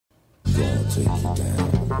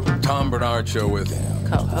Tom Bernard Show with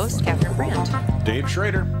co-host Catherine Brandt, Dave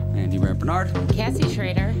Schrader, Andy Bernard, Cassie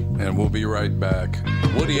Schrader, and we'll be right back.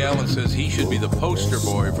 Woody Allen says he should be the poster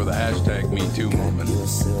boy for the hashtag #MeToo movement.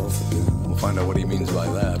 We'll find out what he means by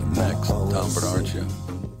that next. Tom Bernard Show.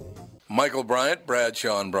 Michael Bryant,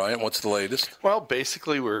 Bradshaw and Bryant, what's the latest? Well,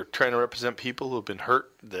 basically, we're trying to represent people who have been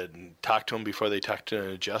hurt, then talk to them before they talk to an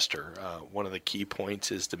adjuster. One of the key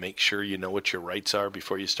points is to make sure you know what your rights are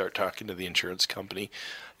before you start talking to the insurance company,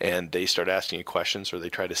 and they start asking you questions or they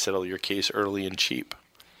try to settle your case early and cheap.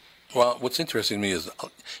 Well, what's interesting to me is,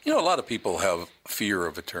 a lot of people have fear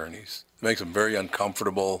of attorneys. It makes them very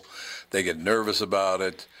uncomfortable. They get nervous about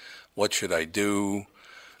it. What should I do?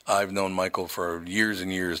 I've known Michael for years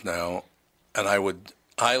and years now, and I would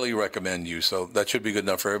highly recommend you. So that should be good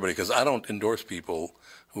enough for everybody, because I don't endorse people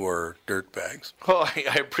who are dirtbags. Well,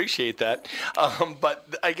 I appreciate that.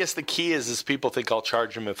 But I guess the key is people think I'll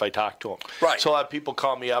charge them if I talk to them. Right. So a lot of people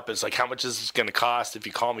call me up. It's like, how much is this going to cost if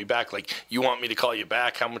you call me back? Like, you want me to call you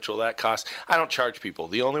back? How much will that cost? I don't charge people.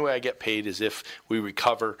 The only way I get paid is if we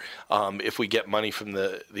recover, if we get money from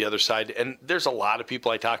the other side. And there's a lot of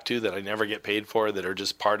people I talk to that I never get paid for that are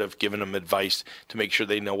just part of giving them advice to make sure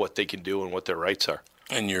they know what they can do and what their rights are.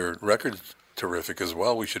 And your record's terrific as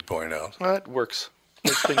well, we should point out. Well, it works.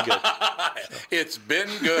 It's been good. It's been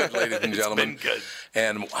good, ladies and gentlemen. It's been good.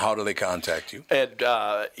 And how do they contact you? And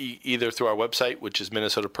either through our website, which is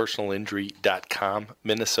minnesotapersonalinjury.com,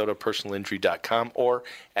 minnesotapersonalinjury.com, or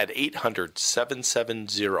at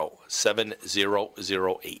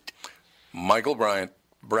 800-770-7008. Michael Bryant,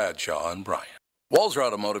 Bradshaw and Bryant. Walser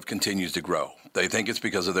Automotive continues to grow. They think it's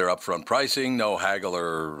because of their upfront pricing, no haggle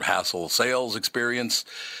or hassle sales experience,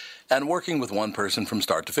 and working with one person from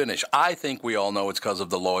start to finish. I think we all know it's because of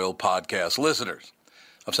the loyal podcast listeners.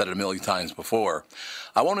 I've said it a million times before.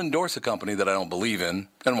 I won't endorse a company that I don't believe in,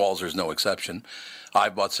 and Walser's no exception.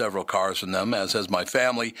 I've bought several cars from them, as has my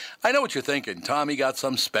family. I know what you're thinking. Tommy got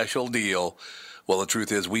some special deal. Well, the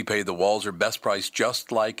truth is we paid the Walser best price just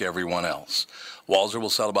like everyone else. Walser will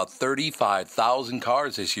sell about 35,000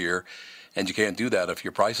 cars this year, and you can't do that if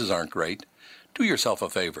your prices aren't great. Do yourself a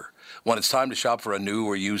favor. When it's time to shop for a new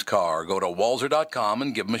or used car, go to Walser.com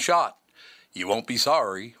and give them a shot. You won't be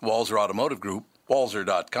sorry. Walser Automotive Group,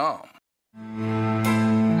 Walser.com.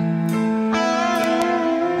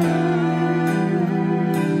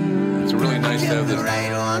 It's really nice to have this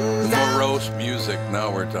morose music. Now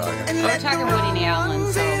we're talking. We're talking Woody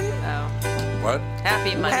Allen, so What?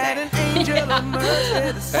 happy Monday.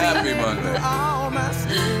 Happy Monday.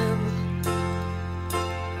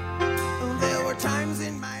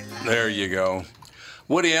 There you go.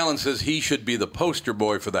 Woody Allen says he should be the poster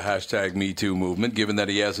boy for the hashtag #MeToo movement, given that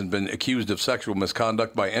he hasn't been accused of sexual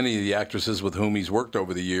misconduct by any of the actresses with whom he's worked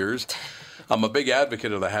over the years. I'm a big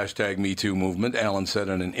advocate of the hashtag #MeToo movement, Allen said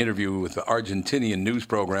in an interview with the Argentinian news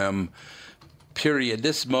program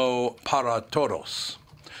Periodismo para Todos.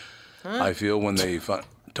 I feel when they find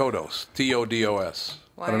Todos, T-O-D-O-S.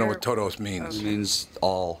 I don't know what Todos means. It means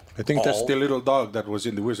all. I think that's the little dog that was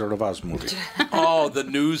in the Wizard of Oz movie. Oh, the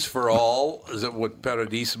news for all? Is that what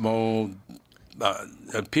Periodismo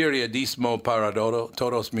para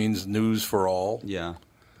Todos means, news for all? Yeah.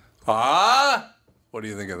 Ah? What do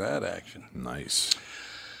you think of that action? Nice.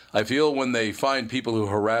 I feel when they find people who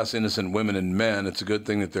harass innocent women and men, it's a good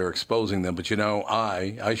thing that they're exposing them. But,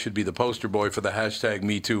 I should be the poster boy for the hashtag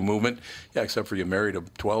 #MeToo movement. Yeah, except for you married a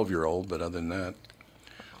 12-year-old, but other than that.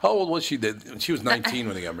 How old was she? She was 19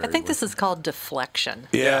 when they got married. I think this is called deflection.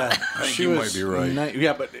 Yeah, I think you might be right.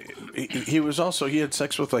 Yeah, but he had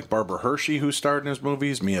sex with like Barbara Hershey, who starred in his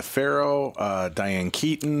movies, Mia Farrow, Diane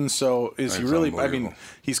Keaton. So is he really? I mean,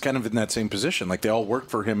 he's kind of in that same position. Like they all worked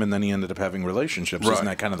for him, and then he ended up having relationships. Right. Isn't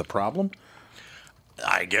that kind of the problem?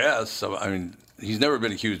 I guess. So, he's never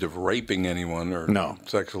been accused of raping anyone or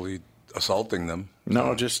sexually assaulting them.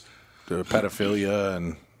 No, just pedophilia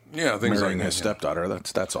and. Yeah, things marrying like his stepdaughter.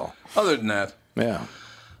 That's all. Other than that, yeah.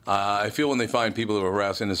 I feel when they find people who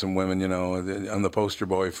harass innocent women, I'm the poster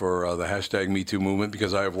boy for the hashtag #MeToo movement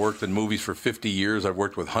because I have worked in movies for 50 years. I've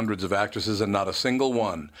worked with hundreds of actresses, and not a single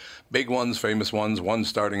one, big ones, famous ones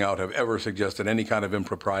starting out, have ever suggested any kind of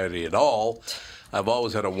impropriety at all. I've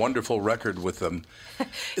always had a wonderful record with them.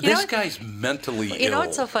 This guy's mentally ill. You know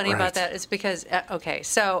what's so funny about that is because,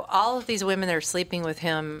 so all of these women that are sleeping with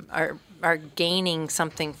him are gaining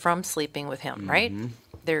something from sleeping with him, right?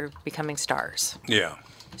 They're becoming stars. Yeah.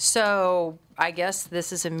 So I guess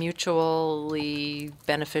this is a mutually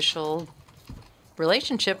beneficial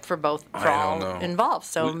relationship for all involved.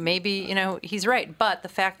 So maybe, he's right. But the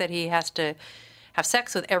fact that he has to have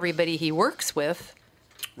sex with everybody he works with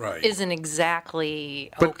Right. isn't exactly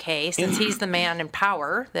okay, since he's the man in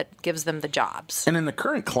power that gives them the jobs. And in the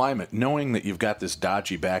current climate, knowing that you've got this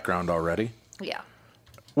dodgy background already, Yeah.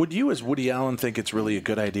 would you, as Woody Allen, think it's really a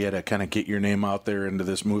good idea to kind of get your name out there into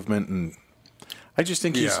this movement? And I just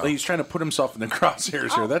think he's trying to put himself in the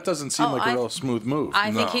crosshairs here. That doesn't seem like a real smooth move.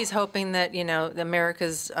 I think he's hoping that,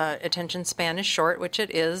 America's attention span is short, which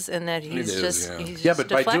it is, and that he's just but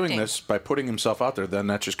by deflecting. doing this, by putting himself out there, then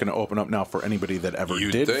that's just going to open up now for anybody that ever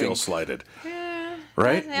did feel slighted.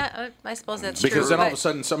 Right? Yeah, I suppose that's because true. then all of a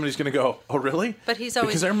sudden somebody's going to go, oh, really? But he's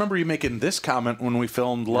always... Because I remember you making this comment when we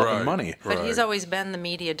filmed Love and Money. But he's always been the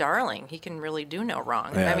media darling. He can really do no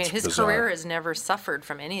wrong. Yeah, I mean, his bizarre. career has never suffered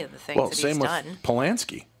from any of the things that he's done. Same with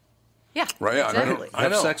Polanski. Yeah, Right, exactly. I know.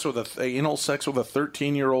 Have sex with anal sex with a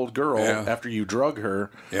 13-year-old girl after you drug her.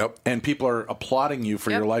 Yep. And people are applauding you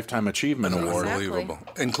for your Lifetime Achievement Award. Unbelievable.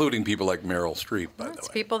 Including people like Meryl Streep, by the It's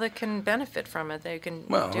way. people that can benefit from it. They can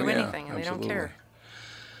do anything, and they don't care.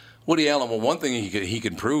 Woody Allen, well, one thing he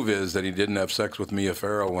can prove is that he didn't have sex with Mia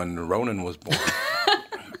Farrow when Ronan was born.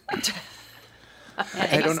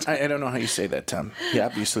 I don't know how you say that, Tom. He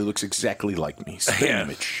obviously looks exactly like me. Same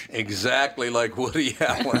image. Exactly like Woody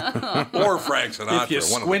Allen. Or Frank Sinatra. If you one of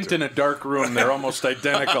the squint two. in a dark room, they're almost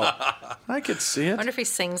identical. I could see I it. wonder if he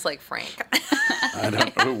sings like Frank. I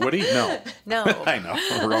don't know. Woody? No. No. I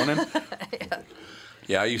know. Ronan?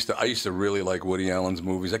 Yeah, I used to really like Woody Allen's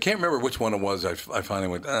movies. I can't remember which one it was. I finally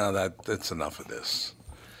went, that's enough of this.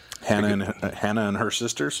 Hannah and her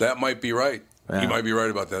sisters? That might be right. Yeah. You might be right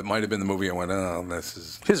about that. It might have been the movie I went, this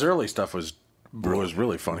is... His early stuff was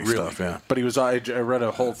really funny stuff, yeah. But he was, I read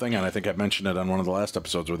a whole thing, and I think I mentioned it on one of the last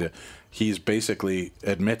episodes with you. He's basically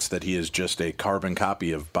admits that he is just a carbon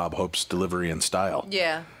copy of Bob Hope's delivery and style.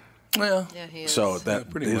 Yeah. Well, Yeah, he is. So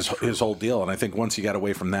that pretty is much true. his whole deal. And I think once he got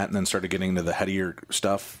away from that and then started getting into the headier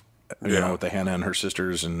stuff, you know, with the Hannah and her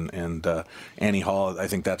sisters and Annie Hall, I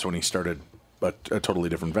think that's when he started a totally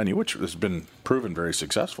different venue, which has been proven very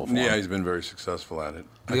successful for him. Yeah, he's been very successful at it.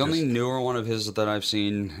 The only newer one of his that I've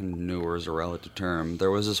seen, and newer is a relative term,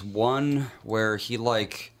 there was this one where he,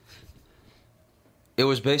 it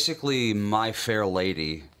was basically My Fair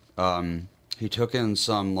Lady. He took in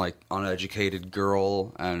some, uneducated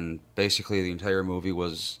girl, and basically the entire movie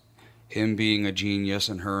was him being a genius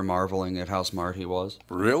and her marveling at how smart he was.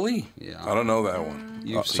 Really? Yeah. I don't know that one.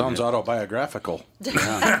 You've seen Sounds it. autobiographical.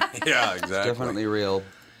 Yeah, Yeah, exactly. definitely real.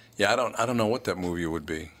 Yeah, I don't know what that movie would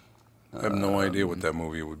be. I have no idea what that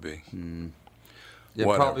movie would be. It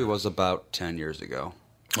Whatever. probably was about 10 years ago.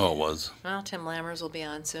 Oh, it was. Well, Tim Lammers will be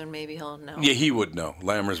on soon. Maybe he'll know. Yeah, he would know.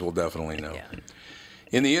 Lammers will definitely know. Yeah.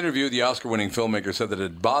 In the interview, the Oscar-winning filmmaker said that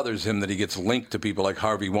it bothers him that he gets linked to people like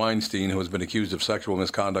Harvey Weinstein, who has been accused of sexual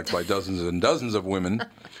misconduct by dozens and dozens of women.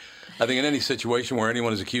 I think in any situation where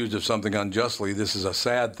anyone is accused of something unjustly, this is a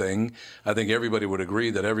sad thing. I think everybody would agree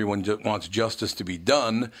that everyone wants justice to be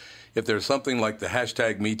done. If there's something like the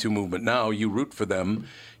hashtag #MeToo movement now, you root for them.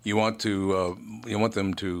 You want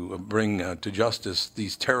them to bring to justice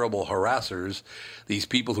these terrible harassers, these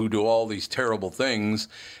people who do all these terrible things,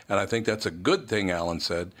 and I think that's a good thing. Allen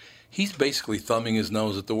said. He's basically thumbing his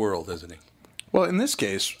nose at the world, isn't he? Well, in this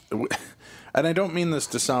case, and I don't mean this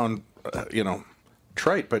to sound,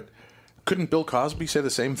 trite, but couldn't Bill Cosby say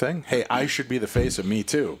the same thing? Hey, I should be the face of Me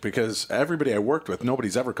Too, because everybody I worked with,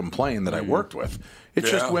 nobody's ever complained that I worked with. It's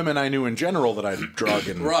just women I knew in general that I drug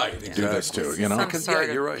and do this to, you know? Some Because, sort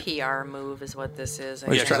you're of right. PR move is what this is.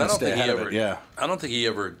 He's trying to 'cause stay ahead of it, yeah. I don't think he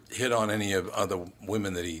ever hit on any of other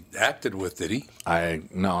women that he acted with, did he? I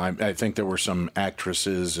think there were some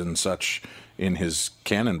actresses and such in his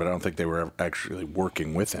canon, but I don't think they were actually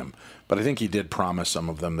working with him. But I think he did promise some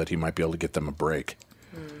of them that he might be able to get them a break.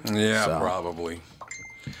 Yeah, So. probably.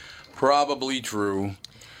 Probably true.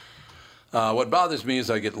 What bothers me is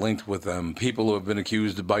I get linked with them. People who have been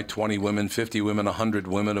accused by 20 women, 50 women, 100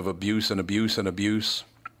 women of abuse and abuse and abuse.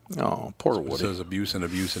 Oh, poor It Woody. says abuse and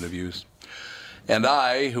abuse and abuse. And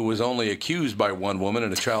I, who was only accused by one woman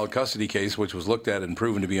in a child custody case, which was looked at and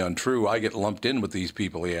proven to be untrue, I get lumped in with these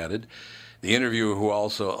people, he added. The interviewer who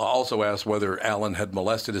also asked whether Allen had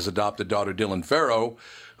molested his adopted daughter, Dylan Farrow,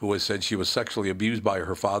 who has said she was sexually abused by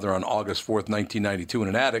her father on August 4th, 1992 in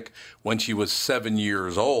an attic when she was 7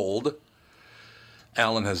 years old.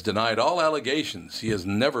 Allen has denied all allegations. He has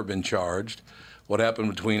never been charged. What happened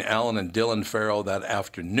between Allen and Dylan Farrow that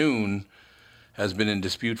afternoon has been in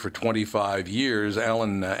dispute for 25 years.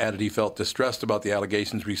 Allen added he felt distressed about the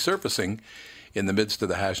allegations resurfacing in the midst of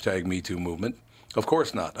the hashtag #MeToo movement. Of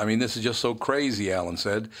course not. I mean, this is just so crazy, Allen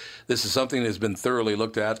said. This is something that has been thoroughly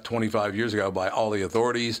looked at 25 years ago by all the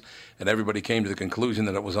authorities, and everybody came to the conclusion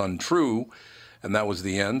that it was untrue. and that was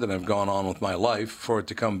the end, and I've gone on with my life. For it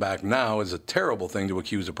to come back now is a terrible thing to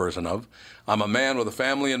accuse a person of. I'm a man with a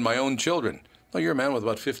family and my own children. Well, you're a man with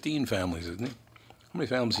about 15 families, isn't he? How many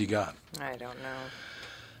families he got? I don't know.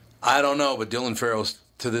 I don't know, but Dylan Farrow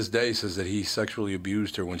to this day says that he sexually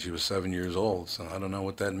abused her when she was 7 years old, so I don't know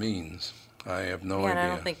what that means. I have no idea. And I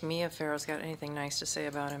don't think Mia Farrow's got anything nice to say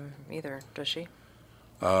about him either, does she?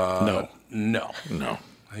 No. No.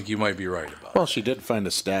 I think you might be right about Well, she did find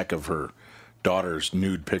a stack of her daughter's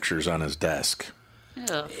nude pictures on his desk.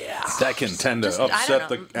 Yeah. That can tend to Just- I don't upset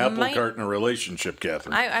know. the apple Might- cart in a relationship,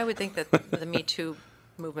 Catherine. I would think that the Me Too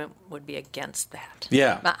movement would be against that.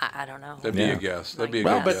 Yeah. But I don't know. That'd be Yeah. a guess. That'd be a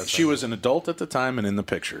well, good but guess. she was an adult at the time and in the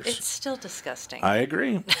pictures. It's still disgusting. I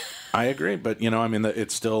agree. But, I mean,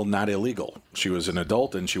 it's still not illegal. She was an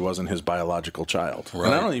adult and she wasn't his biological child. And I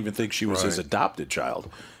Right. don't even think she was his adopted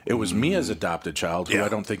child. It was Mia's adopted child who Yeah. I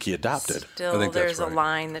don't think he adopted. Still, I think that's there's right. a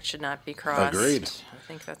line that should not be crossed. Agreed. I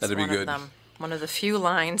think that's That'd be one good. of them. One of the few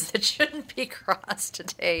lines that shouldn't be crossed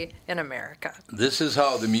today in America. This is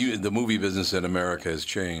how the movie business in America has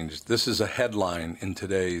changed. This is a headline in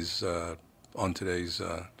today's on today's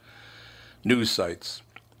news sites.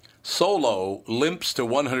 Solo limps to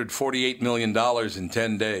 $148 million in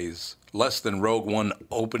 10 days, less than Rogue One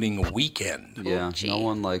opening weekend. Yeah, gee. no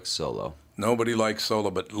one likes Solo. Nobody likes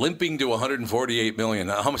Solo, but limping to $148 million.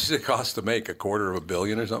 How much did it cost to make? $250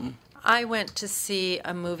 million or something? I went to see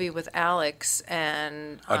a movie with Alex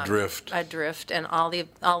and Adrift, and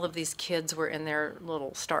all of these kids were in their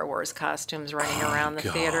little Star Wars costumes running around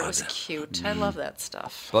the theater. It was God. cute. I love that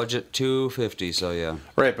stuff. Budget $250, so yeah.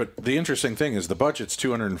 Right, but the interesting thing is the budget's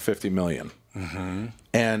 $250 million. Mm-hmm.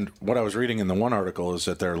 And what I was reading in the one article is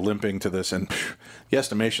that they're limping to this, and the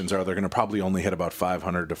estimations are they're going to probably only hit about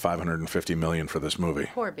 $500 to $550 million for this movie.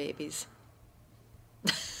 Poor babies.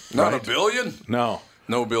 not $1 billion? No.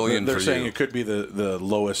 No billion They're for saying you. it could be the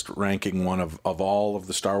lowest ranking one of all of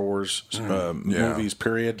the Star Wars movies,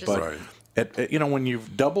 period. But Right. when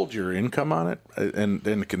you've doubled your income on it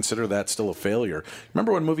and consider that still a failure.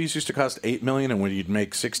 Remember when movies used to cost $8 million and when you'd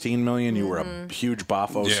make $16 million, you were a huge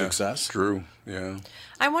boffo success? True, yeah.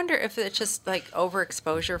 I wonder if it's just like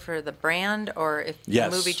overexposure for the brand or if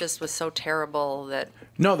Yes. the movie just was so terrible that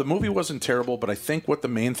No, the movie wasn't terrible, but I think what the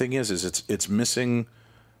main thing is it's missing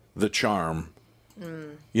the charm.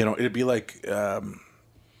 It'd be like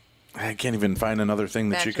I can't even find another thing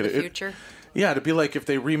that Back you to could. the Future. Yeah, it'd be like if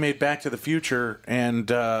they remade Back to the Future and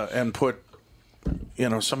put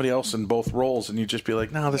somebody else in both roles, and you'd just be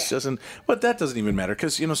like, no, this doesn't. But that doesn't even matter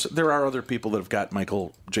because there are other people that have got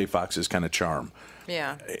Michael J. Fox's kind of charm.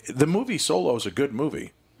 Yeah. The movie Solo is a good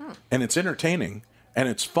movie, and it's entertaining and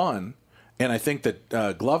it's fun. And I think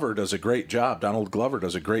that Glover does a great job. Donald Glover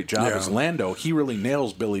does a great job Yeah. as Lando. He really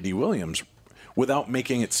nails Billy D. Williams without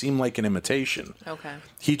making it seem like an imitation. Okay.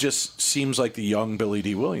 He just seems like the young Billy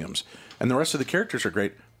D. Williams. And the rest of the characters are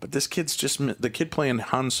great. But this kid's just the kid playing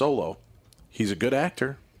Han Solo. He's a good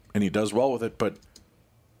actor, and he does well with it. But,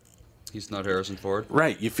 He's not Harrison Ford.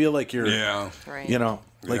 right, you feel like you're, Right.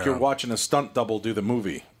 you're watching a stunt double do the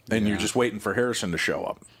movie, and you're just waiting for Harrison to show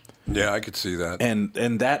up. Yeah, I could see that. And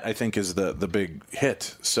that, I think, is the big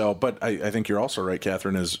hit. So, but I think you're also right,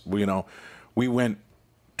 Catherine, is, we went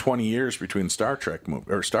 20 years between Star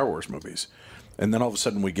Wars movies. And then all of a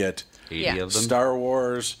sudden we get 80 Yeah. of them. Star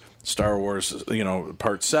Wars,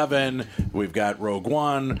 Part 7. We've got Rogue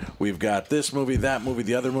One. We've got this movie, that movie,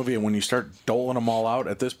 the other movie. And when you start doling them all out,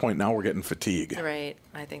 at this point now we're getting fatigue. Right.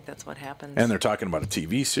 I think that's what happens. And they're talking about a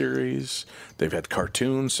TV series. They've had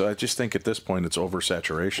cartoons. So I just think at this point it's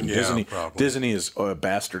oversaturation. Yeah, probably. Disney is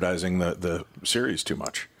bastardizing the series too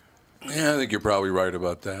much. Yeah, I think you're probably right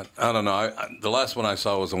about that. I don't know. The last one I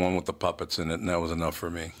saw was the one with the puppets in it, and that was enough for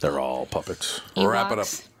me. They're all puppets. Wrap it up.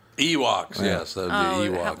 Ewoks? Ewoks, yes, the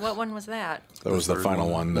Ewoks. What one was that? That was the third final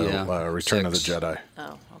one. one, Yeah. Return of the 6. Jedi.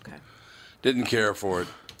 Oh, okay. Didn't care for it.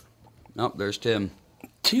 Nope, there's Tim.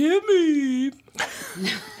 Timmy!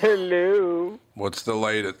 Hello. What's the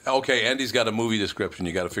latest? Okay, Andy's got a movie description.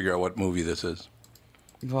 You got to figure out what movie this is.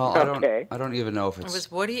 Well, Okay. I don't even know if It it's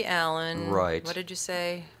was Woody Allen. Right. What did you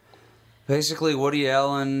say? basically Woody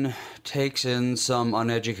Allen takes in some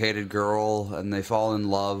uneducated girl and they fall in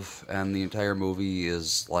love, and the entire movie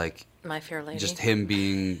is like My Fair Lady. just him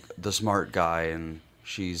being the smart guy, and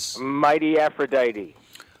she's Mighty Aphrodite,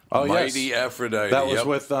 Oh, Mighty yes. Aphrodite. That was Yep.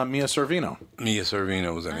 with Mia Servino. Mia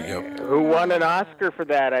Servino was in it. Yep. who won an Oscar for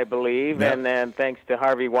that, I believe, Yep. and then thanks to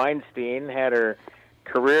Harvey Weinstein, had her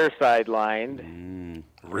career sidelined.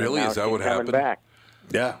 Really? Now Is that she's what coming happened? Back.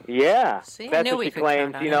 Yeah. Yeah, See, I that's knew what we she could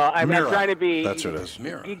claims. count on You know, it. I'm Mira. trying to be. That's what it is.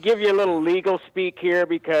 Mira. You give you a little legal speak here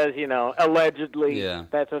because allegedly, Yeah.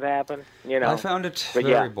 that's what happened. I found it But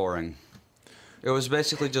very yeah. boring. It was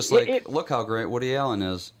basically just Yeah, like, look how great Woody Allen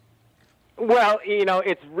is. Well,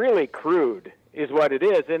 it's really crude, is what it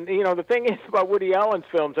is. And the thing is about Woody Allen's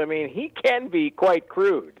films. I mean, he can be quite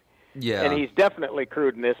crude. Yeah. And he's definitely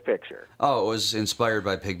crude in this picture. Oh, it was inspired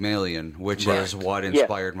by Pygmalion, which Right. is what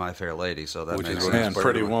inspired My Fair Lady. So that Which makes is what sense. And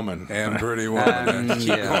Pretty Woman. And Pretty Woman. And, Keep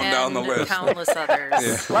yeah. going down the And list. countless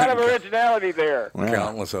others. A lot of originality there. Yeah.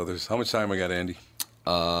 Countless others. How much time we got, Andy?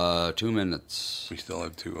 2 minutes. We still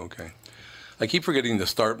have 2. Okay. I keep forgetting to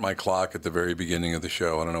start my clock at the very beginning of the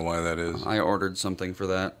show. I don't know why that is. I ordered something for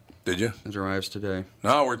that. Did you? It arrives today.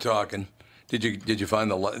 Now we're talking. Did you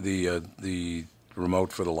find the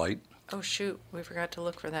remote for the light? Oh, shoot. We forgot to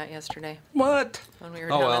look for that yesterday What? when we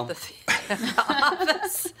were Oh, down well. at the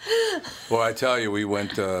office. Well, I tell you, we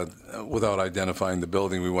went without identifying the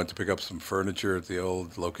building. We went to pick up some furniture at the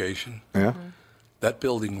old location. Yeah. That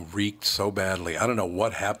building reeked so badly. I don't know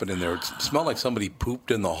what happened in there. It smelled like somebody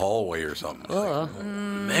pooped in the hallway or something. It's like,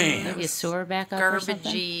 man, Maybe a sewer backup or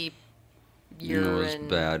something? Garbagey was urine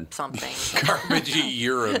bad. something. garbagey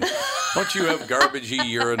urine. Don't you have garbagey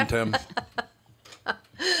urine, Tim?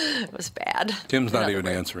 It was bad. Tim's not even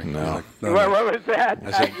answering. No. What was that?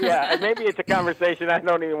 said- Yeah, maybe it's a conversation I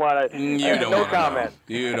don't even want to. You don't no want to comment.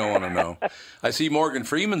 know. You don't want to know. I see Morgan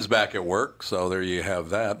Freeman's back at work, so there you have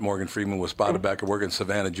that. Morgan Freeman was spotted back at work in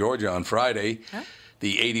Savannah, Georgia on Friday.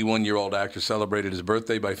 The 81-year-old actor celebrated his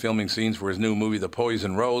birthday by filming scenes for his new movie, The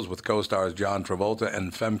Poison Rose, with co-stars John Travolta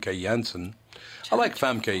and Femke Jensen. I like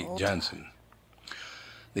Femke Jensen.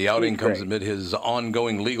 The outing He's comes great. amid his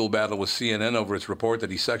ongoing legal battle with CNN over its report that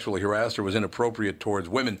he sexually harassed or was inappropriate towards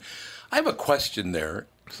women. I have a question there,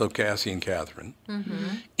 so Cassie and Catherine.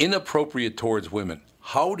 Inappropriate towards women.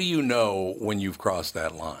 How do you know when you've crossed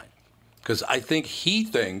that line? Because I think he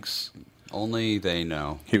thinks, Only they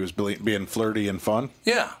know. He was being flirty and fun.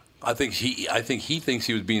 yeah, I think he thinks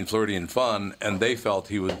he was being flirty and fun, and they felt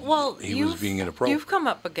he was being inappropriate. You've come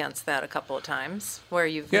up against that a couple of times where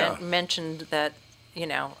you've Yeah. mentioned that,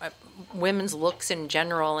 women's looks in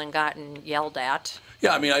general and gotten yelled at.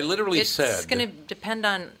 Yeah, I mean, I literally It's said, going to depend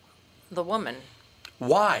on the woman.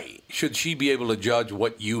 why should she be able to judge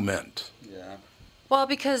what you meant? Yeah. Well,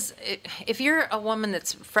 because if you're a woman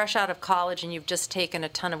that's fresh out of college and you've just taken a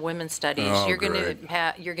ton of women's studies, Oh, you're going great.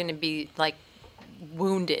 to you're going to be like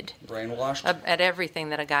wounded Brainwashed? at everything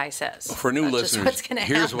that a guy says. For new That's just listeners, what's gonna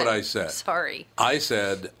here's what happen. I said. Sorry. I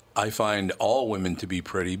said, I find all women to be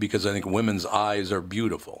pretty because I think women's eyes are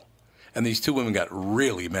beautiful. And these two women got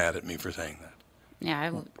really mad at me for saying that.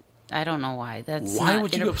 Yeah, I don't know why. That's Why not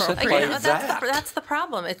would you upset inappropriate. by That's the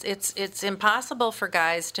problem. It's impossible for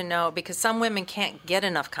guys to know because some women can't get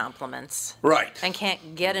enough compliments Right. and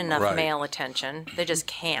can't get enough Right. male attention. They just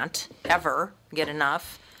can't ever get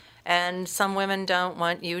enough. And some women don't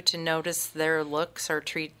want you to notice their looks or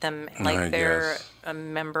treat them like I they're guess. a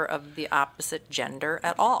member of the opposite gender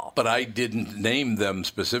at all. But I didn't name them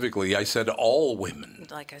specifically. I said all women.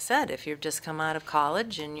 Like I said, if you've just come out of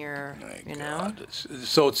college and you're, My God.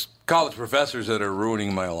 So it's college professors that are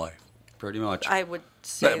ruining my life. Pretty much. I would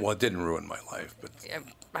say, Well, it didn't ruin my life, but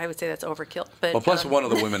I would say that's overkill. But well, plus one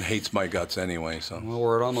of the women hates my guts anyway. So Well,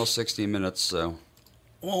 we're at almost 60 minutes, so.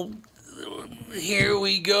 well, here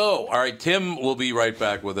we go. All right, Tim will be right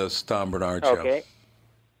back with us. Tom Bernard Show. Okay.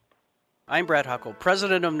 I'm Brad Huckle,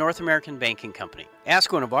 president of North American Banking Company.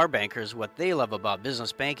 Ask one of our bankers what they love about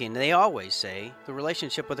business banking. They always say the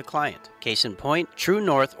relationship with the client. Case in point, True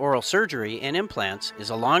North Oral Surgery and Implants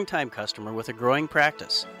is a longtime customer with a growing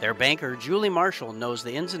practice. Their banker, Julie Marshall, knows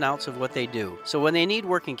the ins and outs of what they do. So when they need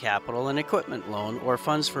working capital, an equipment loan, or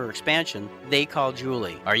funds for expansion, they call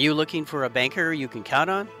Julie. Are you looking for a banker you can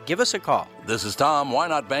count on? Give us a call. This is Tom. Why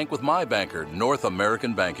not bank with my banker, North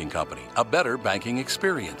American Banking Company? A better banking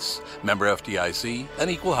experience. Member FDIC, an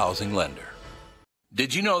equal housing lender.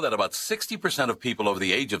 Did you know that about 60% of people over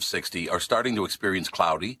the age of 60 are starting to experience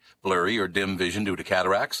cloudy, blurry, or dim vision due to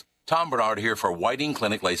cataracts? Tom Bernard here for Whiting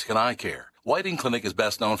Clinic LASIK and Eye Care. Whiting Clinic is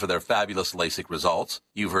best known for their fabulous LASIK results.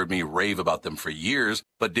 You've heard me rave about them for years,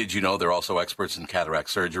 but did you know they're also experts in cataract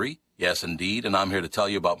surgery? Yes, indeed, and I'm here to tell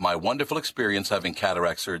you about my wonderful experience having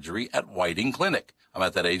cataract surgery at Whiting Clinic. I'm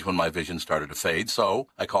at that age when my vision started to fade, so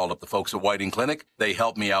I called up the folks at Whiting Clinic. They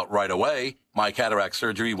helped me out right away. My cataract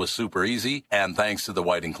surgery was super easy, and thanks to the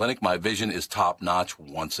Whiting Clinic, my vision is top-notch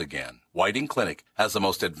once again. Whiting Clinic has the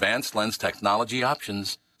most advanced lens technology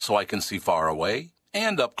options, so I can see far away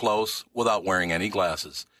and up close without wearing any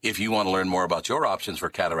glasses. If you want to learn more about your options for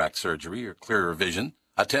cataract surgery or clearer vision,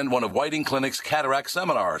 Attend one of Whiting Clinic's cataract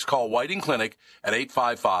seminars. Call Whiting Clinic at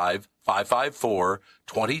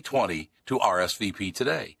 855-554-2020 to RSVP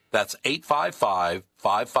today. That's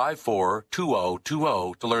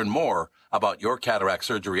 855-554-2020 to learn more about your cataract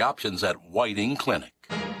surgery options at Whiting Clinic.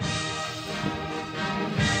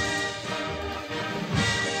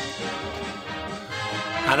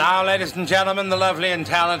 And now, ladies and gentlemen, the lovely and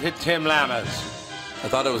talented Tim Lammers. I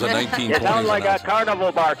thought it was a 1920s You sound like announcer. a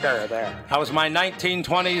carnival barker there. That was my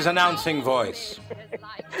 1920s announcing voice.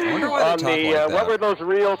 I wonder why they talk like that. What were those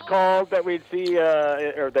reels called that we'd see,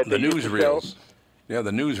 or that The they used to show? newsreels. Yeah,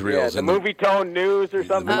 the newsreels. Yeah, the movie tone news or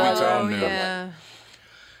something like that. Movie Tone News. yeah.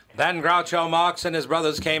 Then Groucho Marx and his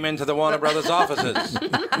brothers came into the Warner Brothers offices.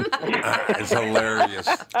 It's hilarious.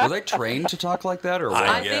 Were they trained to talk like that, or what?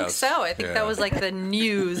 I think Yes. so. I think Yeah. that was like the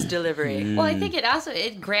news delivery. Well, I think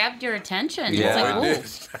it grabbed your attention. Yeah.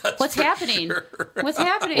 It's like, oh, what's happening? What's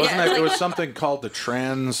happening? Wasn't it? It was something called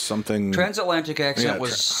the something. Transatlantic accent Yeah,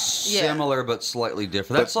 was Yeah. similar but slightly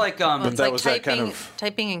different. That's like Well, it's that like was that typing, kind of-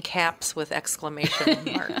 typing in caps with exclamation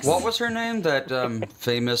marks. what was her name? That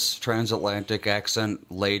famous transatlantic accent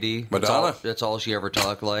lady. Madonna? That's all she ever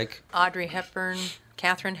talked like. Audrey Hepburn,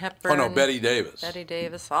 Katharine Hepburn. Oh, no, Betty Davis. Betty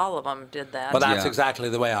Davis. All of them did that. But that's Yeah. exactly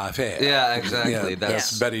the way I feel. Yeah, exactly.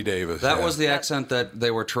 That's Betty Davis. That yeah. was the accent that they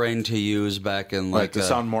were trained to use back in Like like to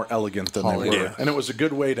sound more elegant than they Hollywood. were, and it was a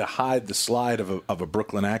good way to hide the slide of a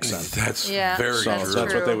Brooklyn accent. That's Yeah. very So That's true.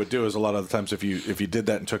 that's what true. they would do. Is a lot of the times if you did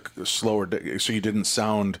that and took slower, so you didn't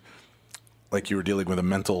sound like you were dealing with a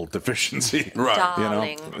mental deficiency. Right. You know?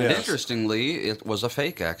 Darling. And Yes. interestingly, it was a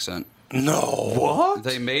fake accent. No. What?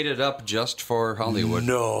 They made it up just for Hollywood.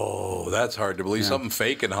 No, that's hard to believe. Something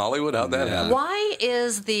fake in Hollywood? How'd that happen? Why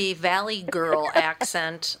is the Valley Girl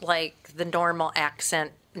accent like the normal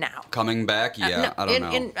accent now? Coming back, yeah, No, I don't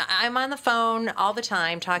know. I'm on the phone all the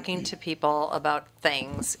time talking to people about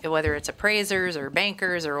things, whether it's appraisers or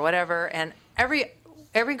bankers or whatever, and every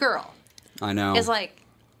girl I know. is like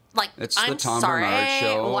It's the I'm Tom sorry, Bernard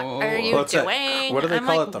show. what are you What's that? doing? What do they I'm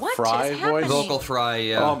call like, it? The what fry is voice? happening? Vocal fry,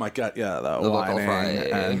 yeah. Oh my god, yeah, the vocal whining fry,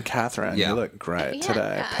 and Catherine, yeah. you look great Yeah.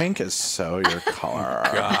 today. Pink is so your color.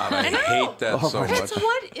 God, I hate that so much. It's,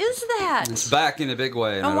 what is that? It's back in a big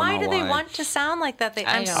way. And And I why don't do know they why. want to sound like that?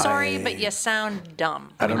 I'm know. sorry, but you sound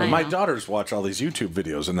dumb. I don't know. I My know. daughters watch all these YouTube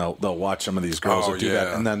videos, and they'll watch some of these girls Oh, that do that,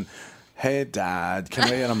 yeah. and then, hey, Dad, can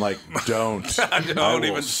we? And I'm like, don't. I will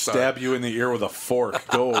even stab you in the ear with a fork.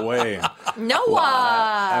 Go away.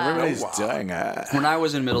 Noah. Everybody's doing it. When I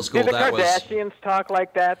was in middle school, Do the that was. Kardashians talk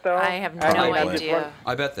like that, though? I have no I'm just idea. wondering-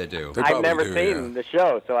 I bet they do. They I've probably never do, seen yeah. the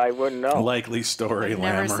show, so I wouldn't know. Likely story, I've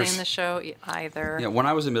never Lammers. seen the show either. Yeah, when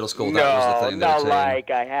I was in middle school, that was the thing. They no, were saying,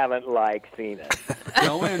 like I haven't seen it.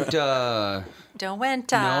 Don't, Don't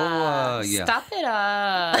yeah. Stop it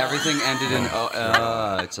up. Everything ended in,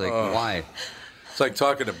 it's like, why? It's like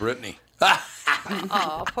talking to Brittany.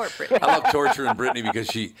 Oh, poor Britney. I love torturing Brittany because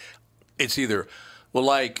it's either, well,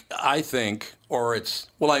 like, I think, or it's,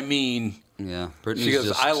 well, I mean. Yeah, Brittany's She goes,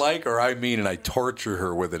 just, I like or I mean, and I torture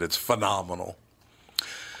her with it. It's phenomenal.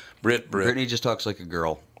 Brit. Brittany just talks like a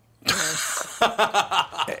girl.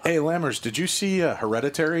 Hey, Lammers, did you see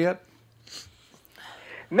Hereditary yet?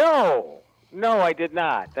 No, I did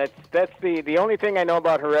not. That's the only thing I know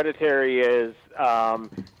about Hereditary is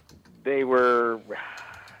it was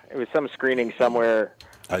some screening somewhere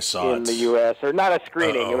I saw in it. the U.S. or not a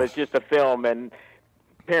screening. Uh-oh. It was just a film, and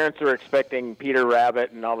parents were expecting Peter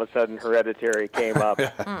Rabbit, and all of a sudden Hereditary came up.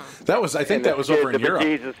 That was, I think, that was over in the Europe.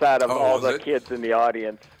 bejesus out of Oh, all was the it? kids in the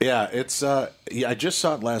audience. Yeah, it's. Yeah, I just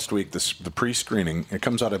saw it last week. The pre-screening. It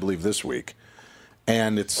comes out, I believe, this week,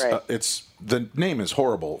 and it's Right. it's the name is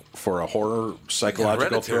horrible for a horror psychological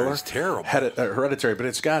Hereditary thriller. is terrible. Hereditary, but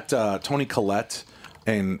it's got Toni Collette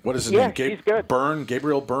and what is his Yeah, name? she's good.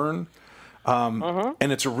 Gabriel Byrne,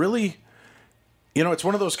 and it's a really. You know, it's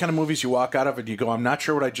one of those kind of movies you walk out of and you go, I'm not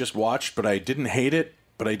sure what I just watched, but I didn't hate it,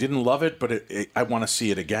 but I didn't love it, but I want to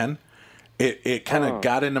see it again. It kind of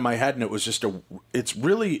got into my head, and it was just it's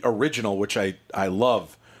really original, which I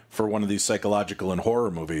love for one of these psychological and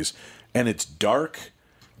horror movies. And it's dark,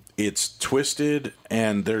 it's twisted,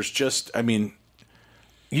 and there's just, I mean,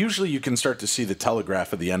 usually you can start to see the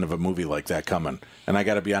telegraph at the end of a movie like that coming. And I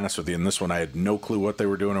got to be honest with you, in this one, I had no clue what they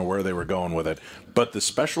were doing or where they were going with it. But the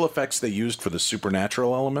special effects they used for the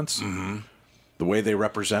supernatural elements, the way they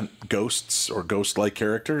represent ghosts or ghost-like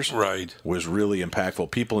characters, Right. was really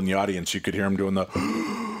impactful. People in the audience, you could hear them doing the,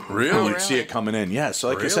 Really? you'd see it coming in. Yeah, so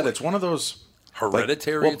like I said, Really? it's one of those...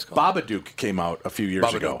 Hereditary, Like, it's called? Babadook came out a few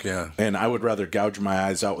years ago. Babadook, yeah. And I would rather gouge my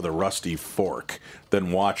eyes out with a rusty fork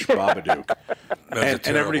than watch Babadook. And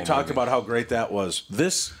everybody talked movie. about how great that was.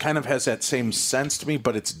 This kind of has that same sense to me,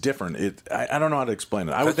 but it's different. I don't know how to explain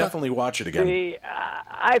it. I would definitely watch it again. See,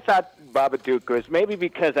 I thought Babadook was, maybe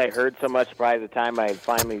because I heard so much by the time I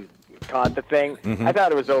finally caught the thing, I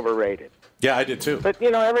thought it was overrated. Yeah, I did too. But,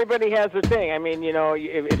 everybody has their thing. I mean,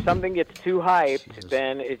 if something gets too hyped,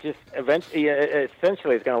 then it just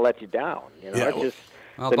essentially is going to let you down. It's just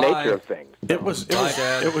the nature of things. It was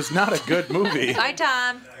not a good movie. Bye,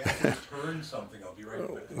 Tom. Burn something. I'll be right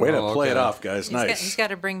back. Way to play it off, guys. Nice. He's got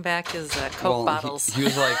to bring back his Coke bottles. He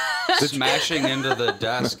was like smashing into the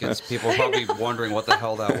desk, and people were probably wondering what the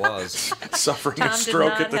hell that was. Suffering Tom a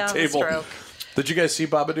stroke did at the not have a table. stroke. Did you guys see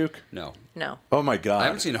Babadook? No. No. Oh my God! I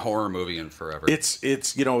haven't seen a horror movie in forever. It's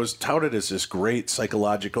it was touted as this great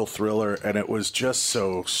psychological thriller, and it was just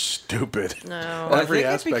so stupid. No. Well, Every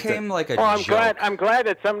I think aspect it became like a I'm joke. glad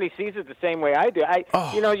that somebody sees it the same way I do.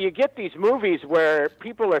 You get these movies where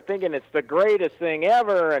people are thinking it's the greatest thing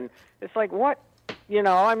ever, and it's like, what?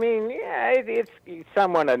 It's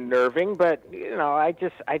somewhat unnerving, but I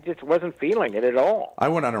just wasn't feeling it at all. I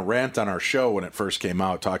went on a rant on our show when it first came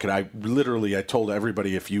out, talking. I told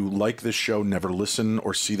everybody, if you like this show, never listen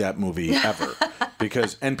or see that movie ever,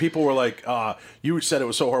 and people were like, "You said it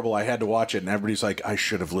was so horrible, I had to watch it," and everybody's like, "I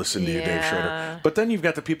should have listened to you, Dave Schrader." But then you've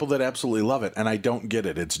got the people that absolutely love it, and I don't get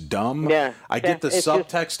it. It's dumb. Yeah, I get the it's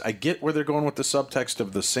subtext. I get where they're going with the subtext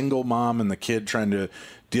of the single mom and the kid trying to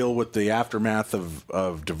deal with the aftermath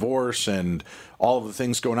of divorce and all of the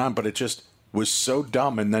things going on, but it just was so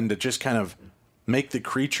dumb. And then to just kind of make the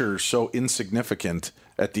creature so insignificant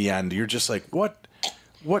at the end, you're just like, what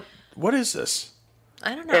is this?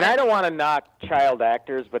 I don't know. And I don't want to knock child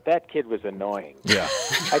actors, but that kid was annoying. Yeah.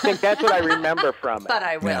 I think that's what I remember from it. But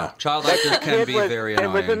I will. Yeah. Child actors can be very annoying.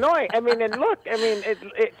 It was annoying.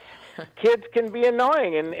 Kids can be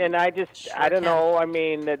annoying, and I don't know.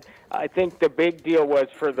 I think the big deal was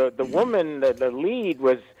for the woman, the lead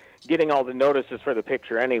was getting all the notices for the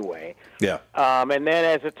picture anyway. Yeah. And then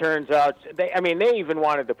as it turns out, they even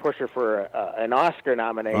wanted to push her for an Oscar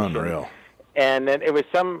nomination. Unreal. And then it was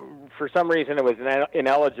for some reason it was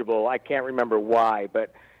ineligible. I can't remember why,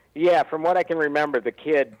 but yeah, from what I can remember, the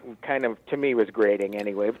kid kind of, to me, was grating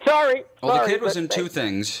anyway. Sorry. Well, the kid was in two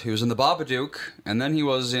things. He was in The Babadook, and then he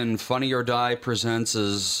was in Funny or Die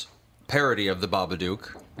Presents' parody of The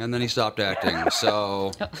Babadook, and then he stopped acting.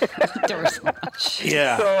 So There was so much.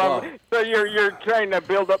 Yeah. So you're trying to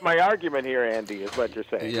build up my argument here, Andy, is what you're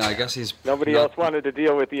saying. yeah, I guess he's Nobody else wanted to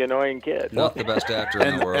deal with the annoying kid. not the best actor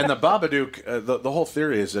in the world. And the Babadook, the whole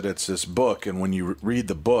theory is that it's this book, and when you read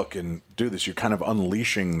the book and do this, you're kind of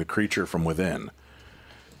unleashing the creature from within.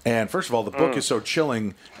 And first of all, the book is so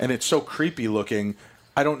chilling, and it's so creepy looking.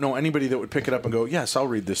 I don't know anybody that would pick it up and go, "Yes, I'll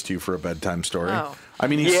read this to you for a bedtime story." Oh. I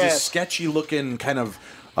mean, he's Yes. this sketchy looking kind of.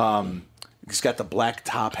 He's got the black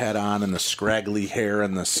top hat on and the scraggly hair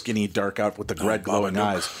and the skinny dark out with the red glowing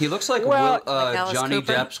eyes. he looks like, Well- Like Alice Johnny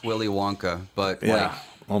Cooper? Depp's Willy Wonka, but Yeah, like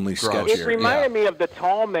only gross. sketchier. It reminded me of the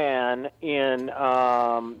tall man in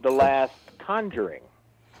the last Conjuring.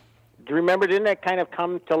 Do you remember? Didn't that kind of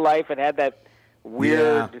come to life? It had that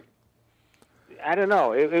weird. I don't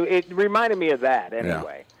know. It reminded me of that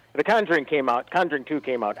anyway. The Conjuring 2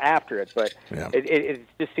 came out after it, but Yeah. it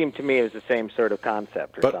just seemed to me it was the same sort of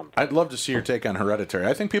concept or But something. I'd love to see your take on Hereditary.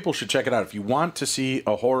 I think people should check it out. If you want to see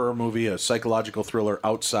a horror movie, a psychological thriller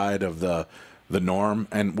outside of the norm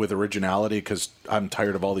and with originality, because I'm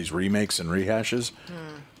tired of all these remakes and rehashes,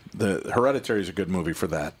 the Hereditary is a good movie for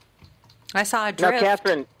that. I saw Now, Adrift.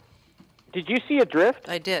 Catherine, did you see Adrift?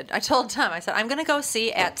 I did. I told Tom, I said, I'm going to go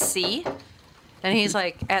see At Sea. And he's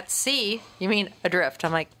like, At Sea? You mean Adrift?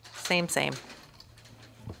 I'm like, same.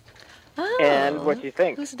 Oh, And what do you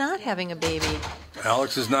think? who's not having a baby?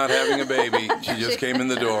 Alex is not having a baby. She just came in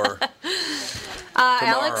the door.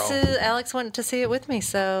 Tomorrow. Alex went to see it with me,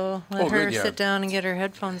 so let Oh, her good, yeah. sit down and get her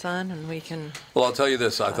headphones on, and we can. Well, I'll tell you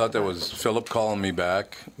this. I thought that was Philip calling me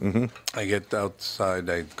back. Mm-hmm. I get outside,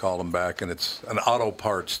 I call him back, and it's an auto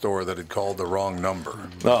parts store that had called the wrong number.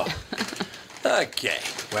 Oh, Okay.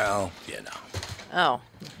 Well, Oh,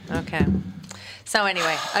 okay. So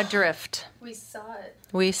anyway, Adrift. We saw it.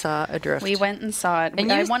 We saw Adrift. We went and saw it.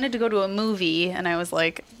 And I you- wanted to go to a movie, and I was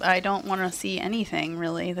like, I don't want to see anything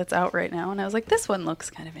really that's out right now. And I was like, this one looks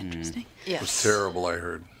kind of interesting. it was terrible, I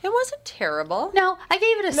heard. It wasn't terrible. No, I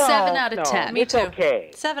gave it a 7 out of 10. Me It's too.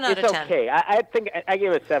 okay. 7 out it's of 10. okay. I think I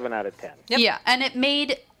gave it 7 out of 10. Yep. Yeah, and it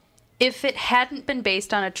made, if it hadn't been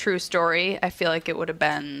based on a true story, I feel like it would have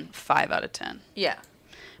been 5 out of 10. Yeah.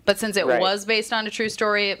 But since it Right. was based on a true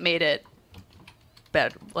story, it made it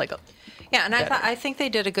better. Yeah, and I think they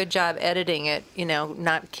did a good job editing it,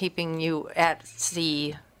 not keeping you at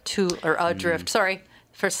sea adrift. Sorry.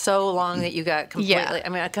 For so long that you got completely. I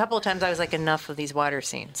mean, a couple of times I was like, enough of these water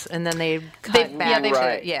scenes, and then they cut back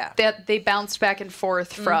to They bounced back and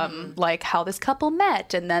forth from like how this couple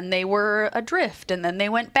met, and then they were adrift, and then they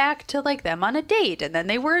went back to like them on a date, and then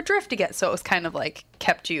they were adrift again. So it was kind of like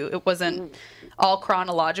kept you. It wasn't all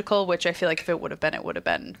chronological, which I feel like if it would have been, it would have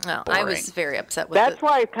been. No, I was very upset with. That's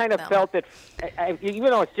why I kind of felt it.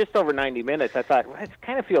 Even though it's just over 90 minutes, I thought it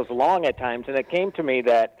kind of feels long at times, and it came to me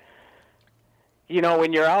that. You know,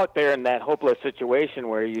 when you're out there in that hopeless situation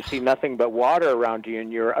where you see nothing but water around you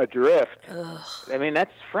and you're adrift, I mean,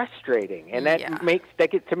 that's frustrating. And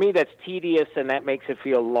to me, that's tedious, and that makes it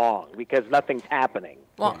feel long because nothing's happening.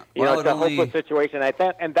 Well, it's a hopeless situation.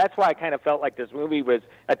 And that's why I kind of felt like this movie was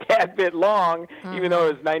a tad bit long, even though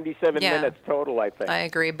it was 97 minutes total, I think. I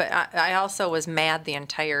agree, but I also was mad the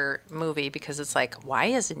entire movie because it's like, why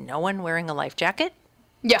is no one wearing a life jacket?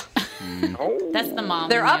 Yeah. That's the mom.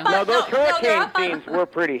 They're up on those hurricane scenes were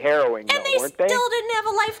pretty harrowing, and they weren't they? still didn't have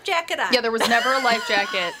a life jacket on. Yeah, there was never a life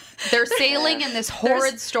jacket. They're sailing in this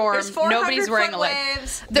horrid storm. Nobody's wearing a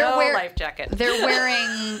life. No life jacket. They're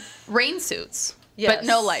wearing rain suits, but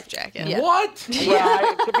no life jacket. Yeah. What?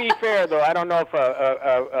 Well, to be fair, though, I don't know if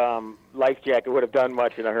a life jacket would have done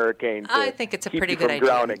much in a hurricane. I think it's a pretty good idea.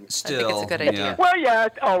 Drowning. Still, I think it's a good idea. Well, yeah,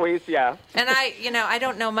 always, yeah. And I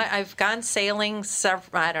don't know. I've gone sailing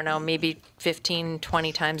maybe 15,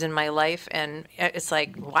 20 times in my life, and it's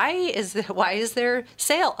like, why is there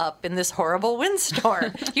sail up in this horrible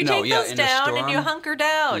windstorm? You take those down and you hunker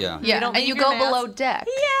down. Yeah, and you go below deck.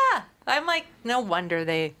 Yeah, I'm like, no wonder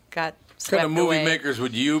they got. What kind of movie makers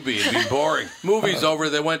would you be? It'd be boring. Movie's over.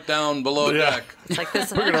 They went down below deck. It's like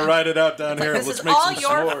this. We're gonna ride it out down here. Let's make some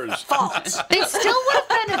s'mores. Fault. They still would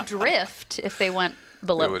have been adrift if they went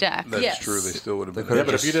below deck. That's true. They still would have been. Yeah,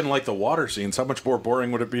 but if you didn't like the water scenes, how much more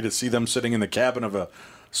boring would it be to see them sitting in the cabin of a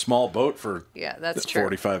small boat for that's true.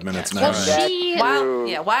 45 minutes now?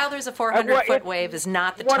 Well, while there's a 400-foot wave is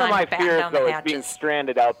not the time to back down the hatches. One of my fears, though, is being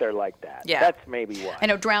stranded out there like that. Yeah. That's maybe why. I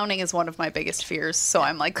know drowning is one of my biggest fears, so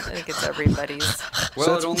I'm like... I think it's everybody's.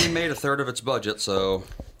 Well, it only made a third of its budget, so...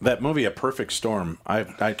 That movie, A Perfect Storm, I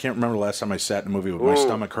can't remember the last time I sat in a movie with my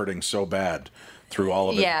stomach hurting so bad through all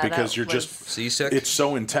of it. Yeah, because you're just... Seasick? It's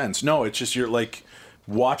so intense. No, it's just you're like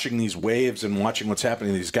watching these waves and watching what's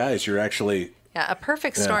happening to these guys. You're actually... Yeah, A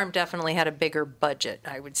Perfect Storm definitely had a bigger budget,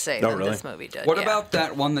 I would say, than this movie did. What about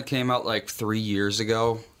that one that came out like 3 years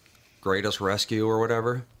ago? Greatest Rescue or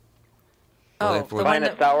whatever? Oh, the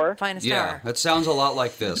Finest Hour? Finest yeah, Hour. it sounds a lot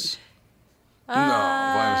like this. No,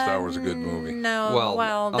 Finest Hour was a good movie. No,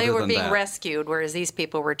 well they were being rescued, whereas these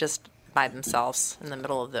people were just by themselves in the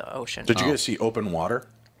middle of the ocean. Did you guys see Open Water?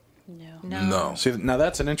 No. See, now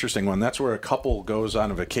that's an interesting one. That's where a couple goes on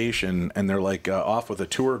a vacation and they're like off with a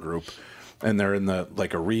tour group, and they're in the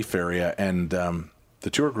like a reef area, and the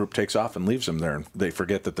tour group takes off and leaves them there, and they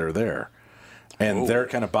forget that they're there, and they're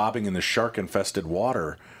kind of bobbing in the shark-infested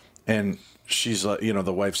water, and she's like,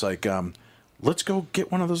 the wife's like, let's go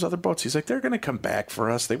get one of those other boats. He's like, they're going to come back for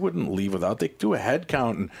us. They wouldn't leave without. They do a head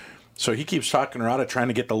count, and so he keeps talking her out of trying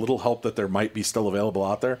to get the little help that there might be still available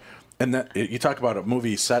out there. And that you talk about a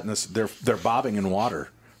movie set in this, they're bobbing in water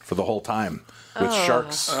for the whole time with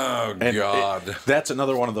sharks. Oh, and God. That's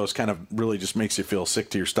another one of those kind of really just makes you feel sick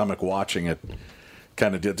to your stomach watching it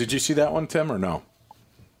kind of deal. Did you see that one, Tim, or no?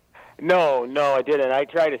 No, I didn't. I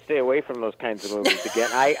try to stay away from those kinds of movies again.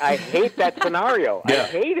 I hate that scenario. Yeah. I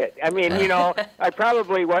hate it. I mean, I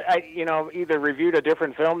probably either reviewed a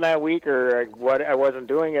different film that week or what I wasn't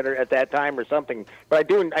doing it at that time or something.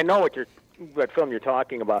 But I know what film you're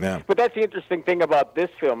talking about. Yeah. But that's the interesting thing about this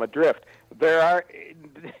film, Adrift. They're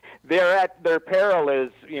at their peril is,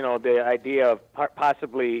 the idea of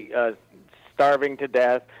possibly starving to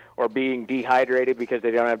death or being dehydrated because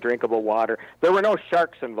they don't have drinkable water. There were no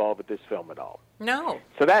sharks involved with this film at all. No.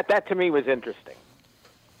 So that to me was interesting.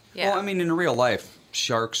 Yeah. Well, I mean, in real life,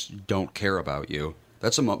 sharks don't care about you.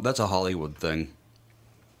 That's a Hollywood thing.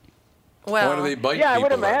 Well, why do they bite yeah,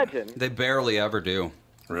 people? I would imagine. They barely ever do.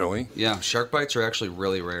 Really? Yeah, shark bites are actually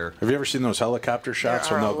really rare. Have you ever seen those helicopter shots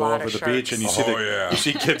There when are they'll a go lot over of the sharks. beach and you Oh,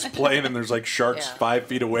 see kids playing and there's like sharks Yeah. 5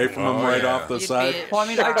 feet away from them right off the You'd side? be Well, I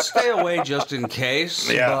mean, I'd stay away just in case.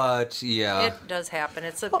 Yeah. But yeah. It does happen.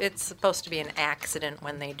 It's supposed to be an accident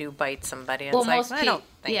when they do bite somebody. And Well, it's like, most I don't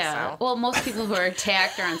think yeah. so. Well, most people who are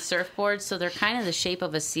attacked are on surfboards, so they're kind of the shape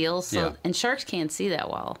of a seal. So Yeah. and sharks can't see that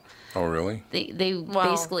well. Oh, really? They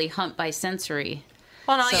basically hunt by sensory.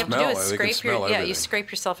 Well, all you have to do Smell, is they can scrape smell you everything.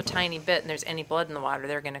 scrape yourself a tiny bit, and there's any blood in the water,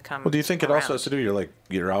 they're going to come. Well, do you think it around. also has to do?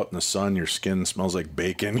 You're out in the sun, your skin smells like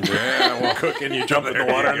bacon. Yeah, well, Cooking, you jump in the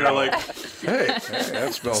water, and they're like, Hey,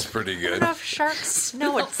 that smells pretty I good. don't know if sharks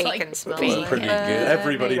know what bacon smells like. Pretty good.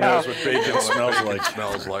 Everybody knows what bacon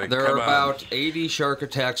smells like. There are about 80 shark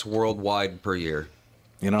attacks worldwide per year.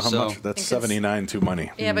 You know how much? That's 79 too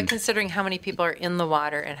many. Yeah, but considering how many people are in the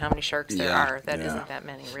water and how many sharks there are, that isn't that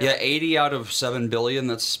many, really. Yeah, 80 out of 7 billion,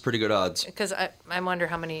 that's pretty good odds. Because I wonder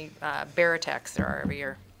how many bear attacks there are every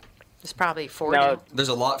year. There's probably 40. There's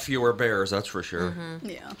a lot fewer bears, that's for sure. Mm-hmm.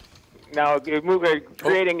 Yeah. Now, we're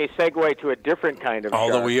creating a segue to a different kind of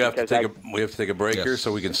Although shark. we have to take a break here,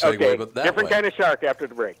 so we can segue okay, that different way. kind of shark after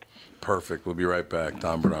the break. Perfect. We'll be right back.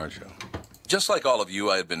 Tom Bernard Show. Just like all of you,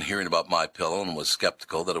 I had been hearing about MyPillow and was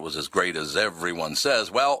skeptical that it was as great as everyone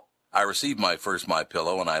says. Well, I received my first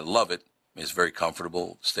MyPillow, and I love it. It's very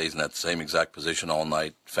comfortable, stays in that same exact position all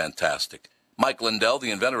night. Fantastic. Mike Lindell,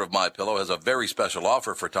 the inventor of MyPillow, has a very special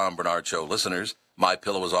offer for Tom Bernard Show listeners.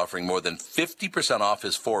 MyPillow is offering more than 50% off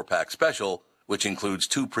his 4-pack special, which includes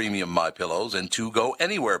 2 premium MyPillows and 2 Go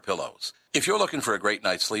Anywhere pillows. If you're looking for a great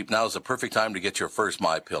night's sleep, now is the perfect time to get your first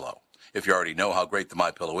MyPillow. If you already know how great the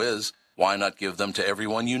MyPillow is, why not give them to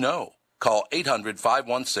everyone you know? Call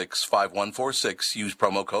 800-516-5146, use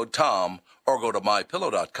promo code TOM, or go to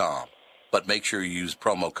MyPillow.com. But make sure you use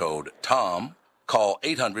promo code TOM. Call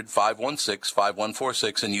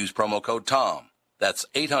 800-516-5146 and use promo code TOM. That's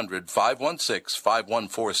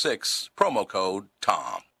 800-516-5146, promo code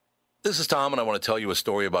TOM. This is Tom, and I want to tell you a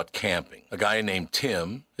story about camping. A guy named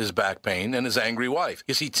Tim, his back pain, and his angry wife.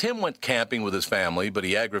 You see, Tim went camping with his family, but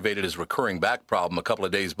he aggravated his recurring back problem a couple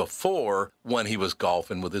of days before when he was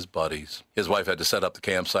golfing with his buddies. His wife had to set up the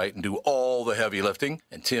campsite and do all the heavy lifting,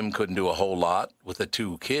 and Tim couldn't do a whole lot with the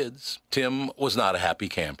 2 kids. Tim was not a happy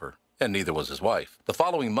camper. And neither was his wife. The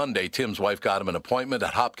following Monday, Tim's wife got him an appointment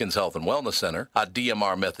at Hopkins Health and Wellness Center, a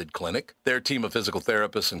DMR Method clinic. Their team of physical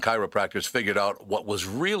therapists and chiropractors figured out what was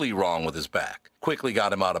really wrong with his back, quickly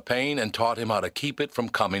got him out of pain, and taught him how to keep it from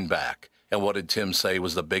coming back. And what did Tim say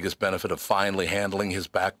was the biggest benefit of finally handling his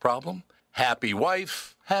back problem? Happy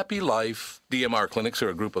wife, happy life. DMR clinics are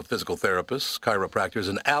a group of physical therapists, chiropractors,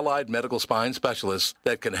 and allied medical spine specialists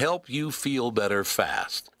that can help you feel better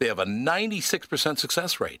fast. They have a 96%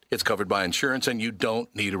 success rate. It's covered by insurance, and you don't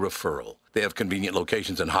need a referral. They have convenient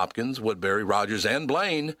locations in Hopkins, Woodbury, Rogers, and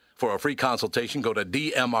Blaine. For a free consultation, go to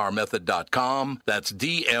dmrmethod.com. That's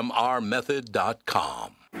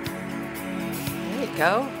dmrmethod.com. There you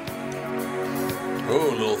go. Oh,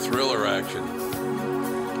 a little thriller action.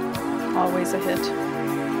 Always a hit.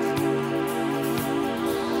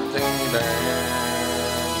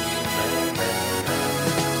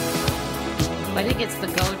 I think it's the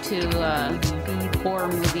go-to horror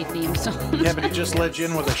movie theme song. Yeah, but he just led you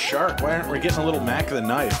in with a shark. Why aren't we getting a little Mac of the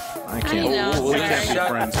Knife? I can't. I know, We can't be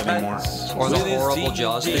friends anymore. Or the horrible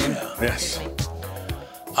Jaws theme. Yes.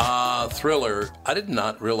 Thriller. I did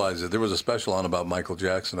not realize that there was a special on about Michael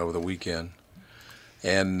Jackson over the weekend.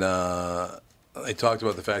 And they talked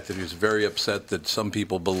about the fact that he was very upset that some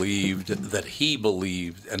people believed that he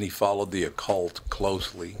believed, and he followed the occult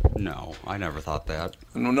closely. No, I never thought that.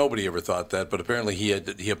 No, nobody ever thought that, but apparently he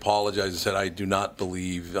apologized and said, "I do not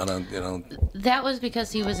believe." That was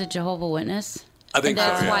because he was a Jehovah's Witness. I think and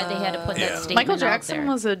that's so, yeah. why they had to put that statement Michael out Jackson there.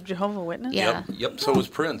 was a Jehovah's Witness? Yeah. Yep. So was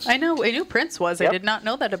Prince. I knew Prince was. Yep. I did not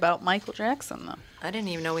know that about Michael Jackson, though. I didn't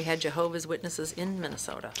even know we had Jehovah's Witnesses in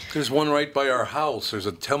Minnesota. There's one right by our house. There's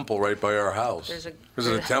a temple right by our house. Is it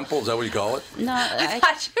a temple? Is that what you call it? No,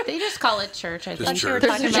 they just call it church, I Just think. church.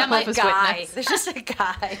 Talking about my Jehovah's guy. Witness. There's just a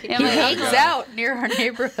guy. Yeah, He my hangs neighbor. out near our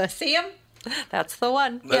neighborhood. See him? That's the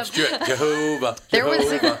one. That's Jehovah. There was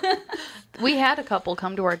Jehovah. We had a couple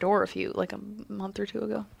come to our door a month or two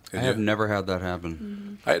ago. I have never had that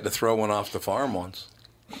happen. I had to throw one off the farm once.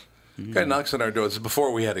 Guy knocks on our door. This is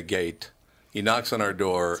before we had a gate. He knocks on our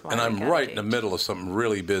door, why and we I'm got a right in gate. the middle of something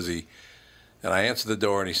really busy. And I answer the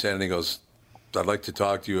door, and he's standing. He goes, "I'd like to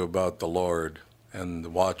talk to you about the Lord and the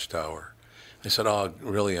Watchtower." I said, "Oh,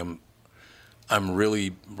 really? I'm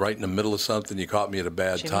really right in the middle of something. You caught me at a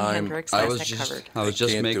bad Jimi time." Hendrix I has was that just covered. I was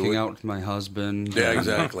just can't do making it. out with my husband. Yeah,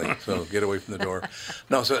 exactly. So get away from the door.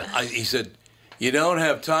 No, so he said, "You don't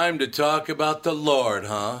have time to talk about the Lord,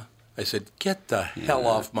 huh?" I said, "Get the hell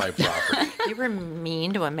off my property." You were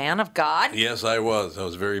mean to a man of God? Yes, I was. I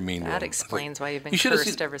was very mean to him. That explains why you've been You should have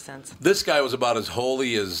cursed seen- ever since. This guy was about as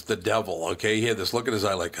holy as the devil, okay? He had this look in his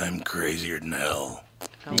eye like, "I'm crazier than hell."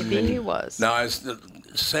 Maybe he was. Now, as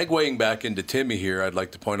segueing back into Timmy here, I'd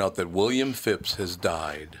like to point out that William Phipps has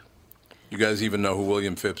died. You guys even know who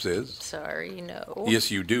William Phipps is? Sorry, no. Yes,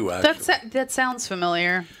 you do, actually. That sounds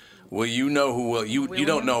familiar. Well, you know who you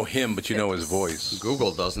don't know him, but you know his voice.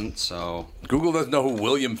 Google doesn't, so. Google doesn't know who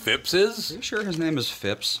William Phipps is? Are you sure his name is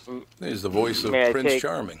Phipps? He's the voice of May I Prince take-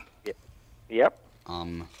 Charming. Yep.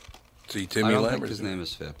 See, I Timmy don't Lammers. think his name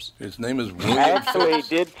is Phipps. His name is William I actually Phipps.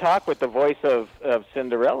 did talk with the voice of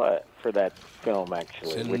Cinderella for that film,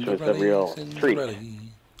 actually, which was a real treat.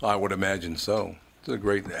 I would imagine so. It's a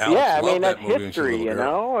great. Yeah, I mean that's that movie when she was a history, little you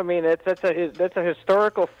girl. know. I mean that's a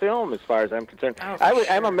historical film as far as I'm concerned. Oh,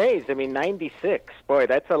 I'm amazed. I mean, 96. Boy,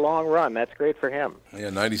 that's a long run. That's great for him.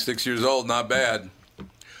 Yeah, 96 years old, not bad.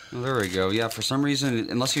 Well, there we go. Yeah, for some reason,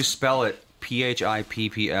 unless you spell it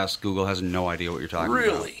Phipps, Google has no idea what you're talking about.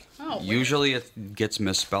 Really? Oh, Usually it gets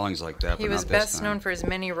misspellings like that, He but was not this best time. known for his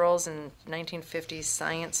many roles in 1950s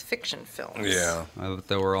science fiction films. Yeah.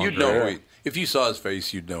 They were all You'd great. know who he, if you saw his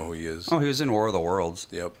face, you'd know who he is. Oh, he was in War of the Worlds.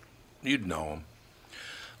 Yep. You'd know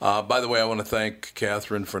him. By the way, I want to thank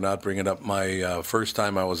Catherine for not bringing up my first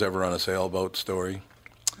time I was ever on a sailboat story.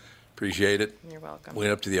 Appreciate it. You're welcome.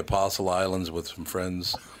 Went up to the Apostle Islands with some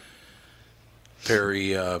friends.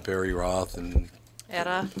 Perry Roth and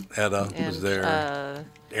Etta was and there.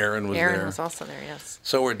 Aaron was Aaron there. was also there. Yes.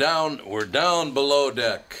 So we're down below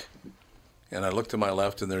deck, and I look to my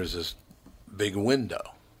left, and there's this big window.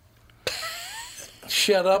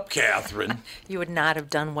 Shut up, Catherine. You would not have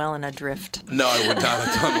done well in a drift. No, I would not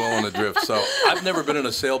have done well on a drift. So I've never been in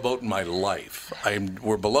a sailboat in my life.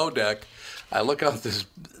 We're below deck. I look out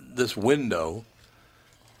this window,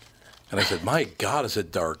 and I said, "My God, is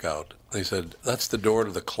it dark out?" They said, "That's the door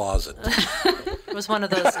to the closet." It was one of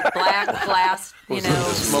those black glass, Was it a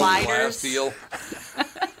smoked glass sliders. deal?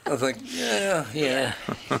 I was like, yeah.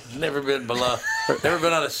 Never been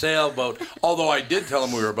on a sailboat. Although I did tell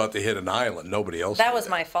them we were about to hit an island. Nobody else. That did. was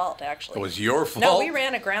my fault, actually. It was your fault. No, we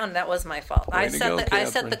ran aground. That was my fault. Way I to set go, I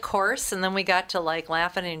set Catherine. the course, and then we got to like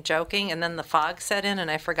laughing and joking, and then the fog set in,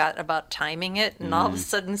 and I forgot about timing it, and all of a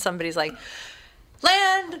sudden somebody's like,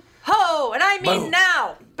 "Land ho!" and I mean Boom.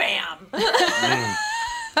 now, bam.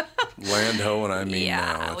 Land ho, and I mean yeah,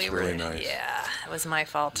 now. That's we were. really nice. Yeah, it was my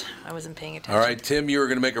fault. I wasn't paying attention. All right, Tim, you were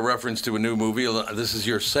going to make a reference to a new movie. This is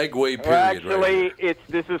your segue period, Well, actually, right?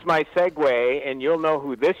 this is my segue, and you'll know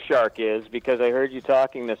who this shark is because I heard you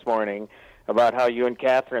talking this morning about how you and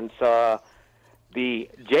Catherine saw the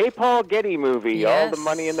J. Paul Getty movie, All the Yes.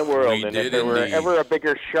 Money in the World. We and did if there were indeed. ever a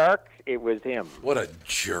bigger shark, it was him. What a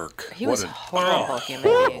jerk. He what was a a horrible human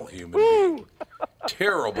horrible being. human being.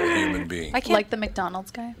 Terrible human being. I can't. Like the McDonald's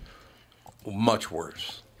guy. Much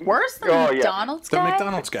worse. Worse than Oh, the yeah. McDonald's The guy?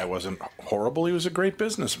 McDonald's guy wasn't horrible. He was a great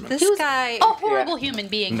businessman. This He was guy. a horrible human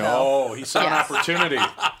being, though. No, he saw an Yes. opportunity.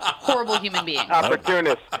 Horrible human being.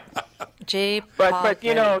 Opportunist. J. But Paul but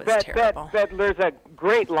you Getty know was that terrible. there's a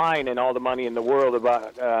great line in All the Money in the World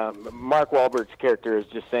about Mark Wahlberg's character is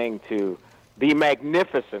just saying to the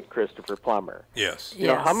magnificent Christopher Plummer. Yes. You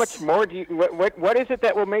know, how much more do you? What is it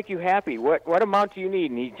that will make you happy? What amount do you need?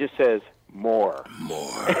 And he just says more. More.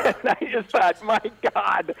 And I just thought, my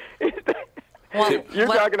God, Well, you're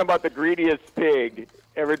what- talking about the greediest pig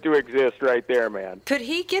ever to exist, right there, man. Could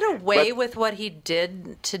he get away But- with what he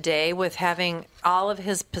did today with having all of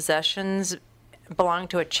his possessions belong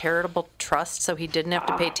to a charitable trust so he didn't have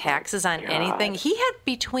to pay taxes on anything? He had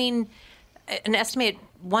between an estimated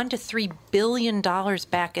 $1 to $3 billion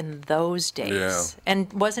back in those days Yeah.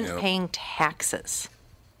 and wasn't Yeah. paying taxes.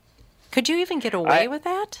 Could you even get away with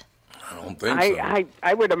that? I don't think so.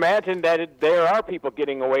 I would imagine that there are people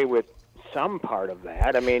getting away with some part of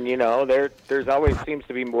that. I mean, you know, there's always seems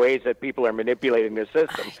to be ways that people are manipulating their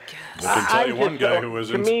system. I can tell you one guy who To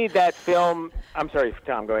isn't. me, that film. I'm sorry,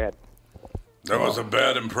 Tom. Go ahead. That was a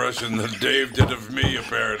bad impression that Dave did of me,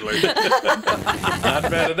 apparently. Not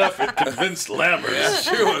bad enough. It convinced Lammers. Yeah,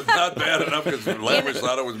 sure was not bad enough because Lammers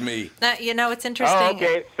thought it was me. You know, it's interesting. Oh,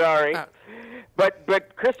 okay, sorry.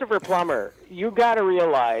 But Christopher Plummer, you got to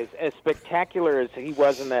realize, as spectacular as he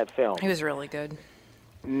was in that film, He was really good.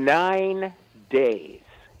 9 days.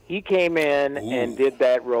 He came in and did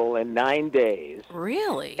that role in 9 days.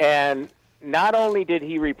 Really? And not only did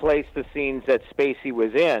he replace the scenes that Spacey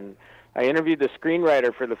was in, I interviewed the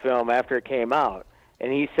screenwriter for the film after it came out,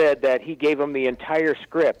 and he said that he gave him the entire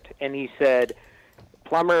script, and he said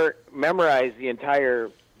Plummer memorized the entire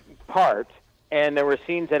part, and there were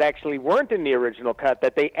scenes that actually weren't in the original cut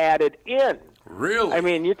that they added in. Really? I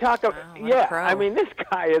mean, you talk about, what a pro. I mean, this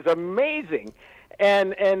guy is amazing.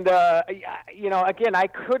 And you know, again, I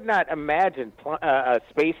could not imagine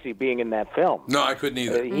Spacey being in that film. No, I couldn't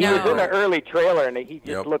either. He was in the early trailer, and he just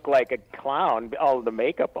Yep. looked like a clown, all of the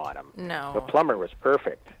makeup on him. No. But Plummer was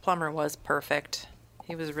perfect. Plummer was perfect.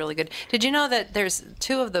 He was really good. Did you know that there's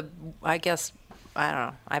two of the, I guess, I don't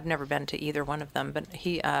know, I've never been to either one of them, but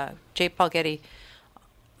J. Paul Getty,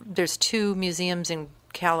 there's 2 museums in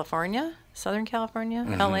California, Southern California,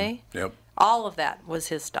 L.A. Yep. All of that was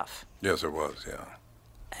his stuff. Yes, it was, yeah.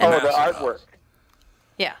 Oh, the artwork.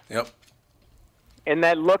 Yeah. Yep. And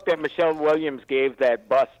that look that Michelle Williams gave that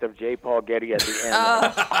bust of J. Paul Getty at the end.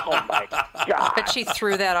 Oh my God. But she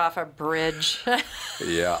threw that off a bridge.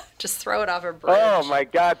 Yeah. Just throw it off a bridge. Oh my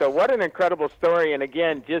God! Though, what an incredible story! And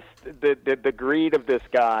again, just the greed of this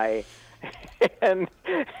guy. and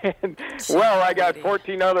well, I got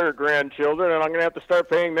 14 other grandchildren, and I'm going to have to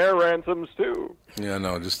start paying their ransoms too. Yeah,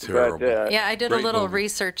 no, just terrible. But, yeah, I did Great a little movie.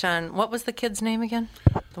 research on what was the kid's name again?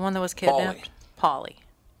 The one that was kidnapped? Paulie.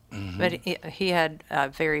 Mm-hmm. But he had a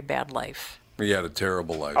very bad life. He had a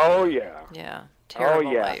terrible life. Oh yeah. Yeah.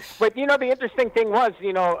 Terrible life. But the interesting thing was,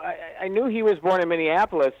 I knew he was born in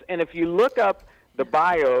Minneapolis, and if you look up the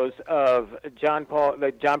bios of John Paul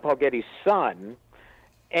Getty's son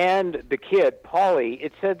and the kid Paulie,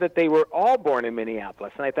 it said that they were all born in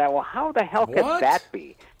Minneapolis, and I thought, well, how the hell could that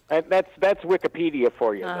be? That's Wikipedia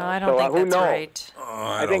for you. I don't think who that's knows? right.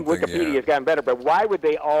 I think Wikipedia has gotten better, but why would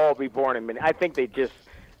they all be born in Minneapolis? I think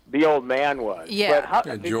the old man was. Yeah.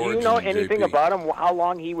 But do you know anything JP. about him? How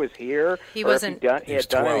long he was here? He Or if wasn't. He had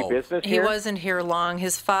done any 12. business He here? wasn't here long.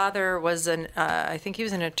 His father was I think he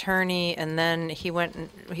was an attorney, and then he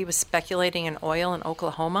was speculating in oil in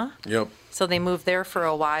Oklahoma. Yep. So they moved there for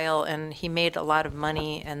a while, and he made a lot of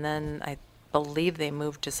money, and then I believe they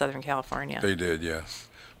moved to Southern California. They did, yes.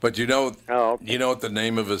 But you know what the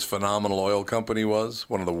name of his phenomenal oil company was?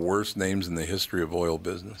 One of the worst names in the history of oil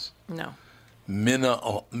business. No.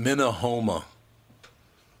 Minnehoma.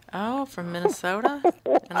 Oh, from Minnesota?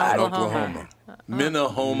 And Oklahoma.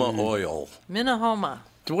 Minnehoma Oil. Minnehoma.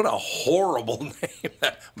 What a horrible name.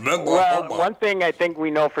 Well, one thing I think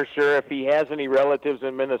we know for sure, if he has any relatives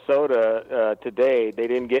in Minnesota today, they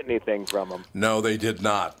didn't get anything from him. No, they did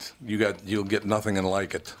not. You'll get nothing and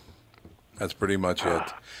like it. That's pretty much it.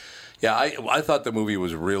 Yeah, I thought the movie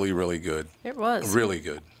was really, really good. It was. Really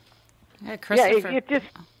good. Yeah, Christopher.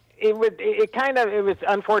 It was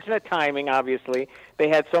unfortunate timing. Obviously, they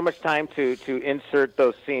had so much time to insert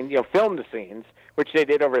those scenes, film the scenes, which they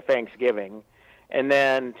did over Thanksgiving, and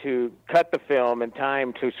then to cut the film in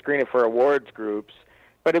time to screen it for awards groups.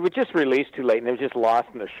 But it was just released too late, and it was just lost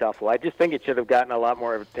in the shuffle. I just think it should have gotten a lot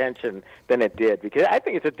more attention than it did, because I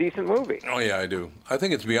think it's a decent movie. Oh, yeah, I do. I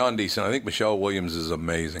think it's beyond decent. I think Michelle Williams is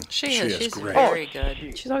amazing. She is. She's great. very good.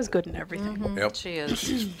 She's always good in everything. Mm-hmm. Yep. She is.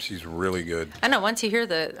 She's really good. I know. Once you hear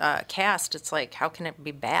the cast, it's like, how can it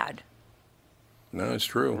be bad? No, it's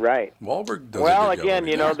true. Right. Wahlberg does Well, a good again,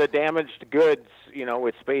 job. the damaged goods,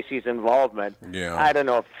 with Spacey's involvement. Yeah. I don't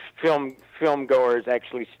know if film goers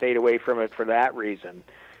actually stayed away from it for that reason,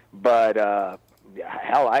 but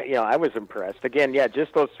hell, I was impressed. Again,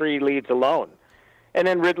 just those three leads alone, and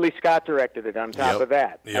then Ridley Scott directed it on top of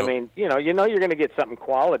that. Yep. I mean, you're going to get something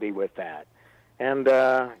quality with that, and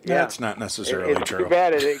That's not necessarily it's true. too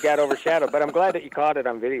bad it got overshadowed. But I'm glad that you caught it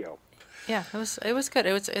on video. Yeah, it was good.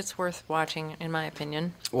 It's worth watching, in my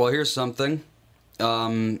opinion. Well, here's something.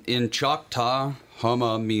 In Choctaw,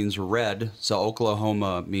 Homa means red, so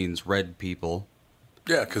Oklahoma means red people.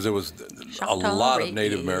 Yeah, because there was a Choctaw lot of Rage.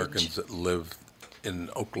 Native Americans that live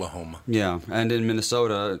in Oklahoma. Yeah, and in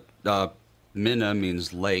Minnesota, Minna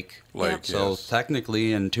means lake. Lake, So yes.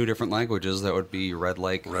 technically, in two different languages, that would be Red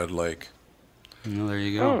Lake. Red Lake. There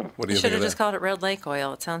you go. What do You you should think have of just that? called it Red Lake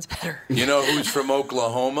Oil. It sounds better. You know who's from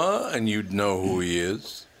Oklahoma, and you'd know who he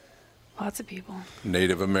is? Lots of people.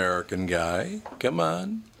 Native American guy. Come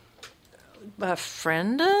on. A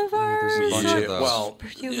friend of ours? There's a bunch of those. Well,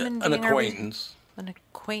 Human an being, are we- acquaintance. An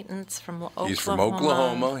acquaintance from Oklahoma. He's from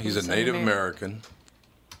Oklahoma. He's a who's Native Amer- American.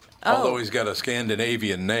 Oh. Although he's got a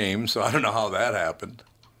Scandinavian name, so I don't know how that happened.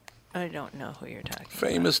 I don't know who you're talking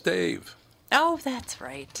Famous Dave. about. Oh, that's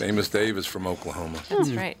right. Famous Dave is from Oklahoma.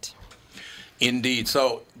 That's right. Indeed.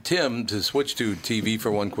 So, Tim, to switch to TV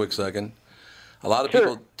for one quick second, a lot of Sure.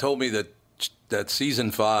 people told me that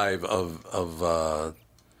season 5 of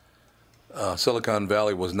Silicon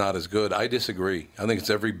Valley was not as good. I disagree. I think it's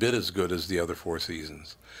every bit as good as the other 4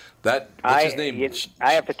 seasons. What's his name?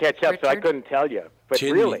 I have to catch up, so I Richard? couldn't tell you. But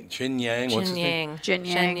Chin, really, Chin Yang. What's his name? Jin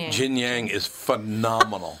Yang. Jin Yang is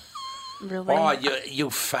phenomenal. Really? Oh, you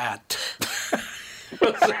fat.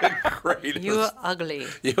 That's the greatest. You are ugly.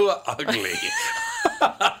 You are ugly.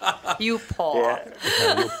 You poor.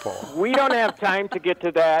 we don't have time to get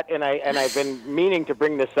to that, and I've been meaning to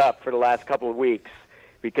bring this up for the last couple of weeks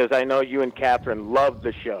because I know you and Catherine love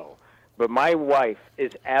the show. But my wife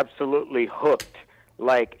is absolutely hooked.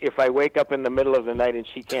 Like, if I wake up in the middle of the night and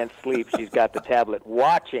she can't sleep, she's got the tablet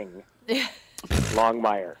watching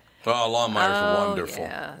Longmire. Oh, Longmire's wonderful.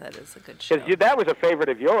 Yeah, that is a good show. Because that was a favorite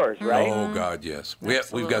of yours, right? Oh God, yes. We've got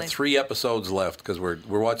Absolutely. 3 episodes left because we're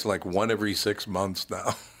watching like one every 6 months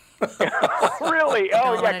now. Really?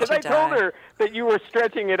 Oh, yeah, because I told her that you were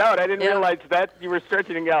stretching it out. I didn't realize that you were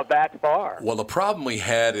stretching it out that far. Well, the problem we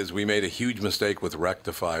had is we made a huge mistake with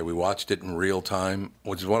Rectify. We watched it in real time,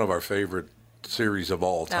 which is one of our favorite series of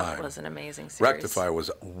all time. That was an amazing series. Rectify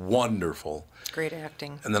was wonderful. Great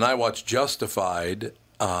acting. And then I watched Justified,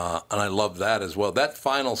 and I loved that as well. That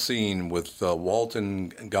final scene with Walton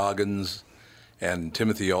Goggins and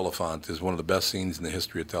Timothy Oliphant is one of the best scenes in the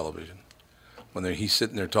history of television. When he's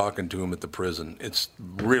sitting there talking to him at the prison. It's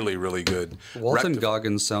really, really good. Walton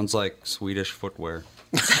Goggins sounds like Swedish footwear.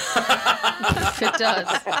 It does.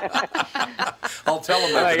 I'll tell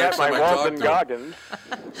him that I the got next my time I talk Walton to Goggins.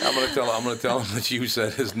 I'm going to tell him that you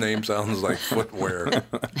said his name sounds like footwear.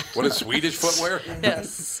 What is Swedish footwear? Yes,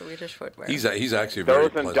 Swedish footwear. He's actually very Those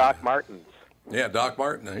and pleasant. Doc Martens. Yeah, Doc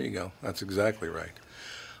Martin. There you go. That's exactly right.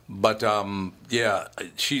 But yeah,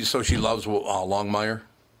 she loves Longmire.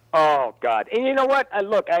 Oh God! And you know what?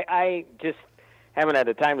 I just haven't had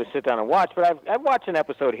the time to sit down and watch, but I've watched an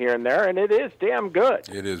episode here and there, and it is damn good.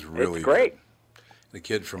 It is really it's great. Good. The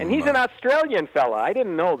kid from and he's an Australian fella. I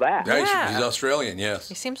didn't know that. Yeah, he's Australian. Yes.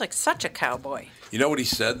 He seems like such a cowboy. You know what he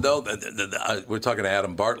said though? We're talking to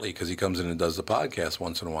Adam Bartley because he comes in and does the podcast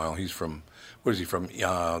once in a while. He's from where is he from?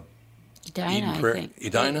 Edina, Eden Prairie. I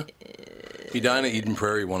think. Edina, Eden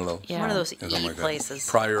Prairie, one of those. Yeah. One of those like places.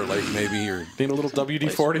 Prior Lake, maybe, or being a little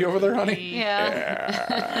WD-40 over there, honey. Yeah.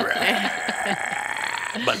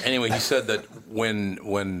 But anyway, he said that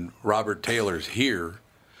when Robert Taylor's here,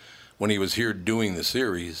 when he was here doing the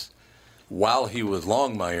series, while he was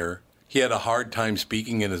Longmire, he had a hard time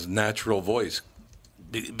speaking in his natural voice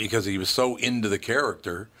because he was so into the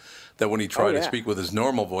character that when he tried to speak with his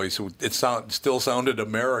normal voice, it still sounded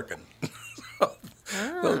American.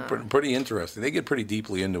 That was pretty interesting. They get pretty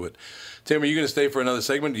deeply into it. Tim, are you going to stay for another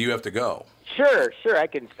segment, or do you have to go? Sure. I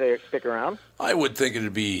can stick around. I would think it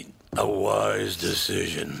would be a wise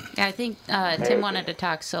decision. Yeah, I think Tim wanted to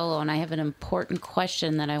talk solo, and I have an important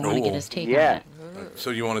question that I want to get his take on it.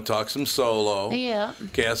 So you want to talk some solo? Yeah.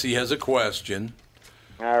 Cassie has a question.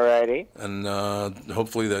 All righty. And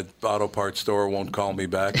hopefully the auto parts store won't call me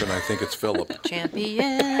back, and I think it's Philip.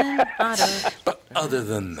 Champion Auto. But other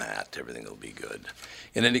than that, everything will be good.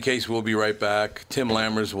 In any case, we'll be right back. Tim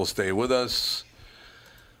Lammers will stay with us.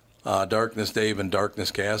 Darkness Dave and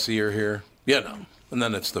Darkness Cassie are here. And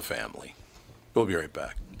then it's the family. We'll be right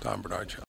back. Tom Bernard Show.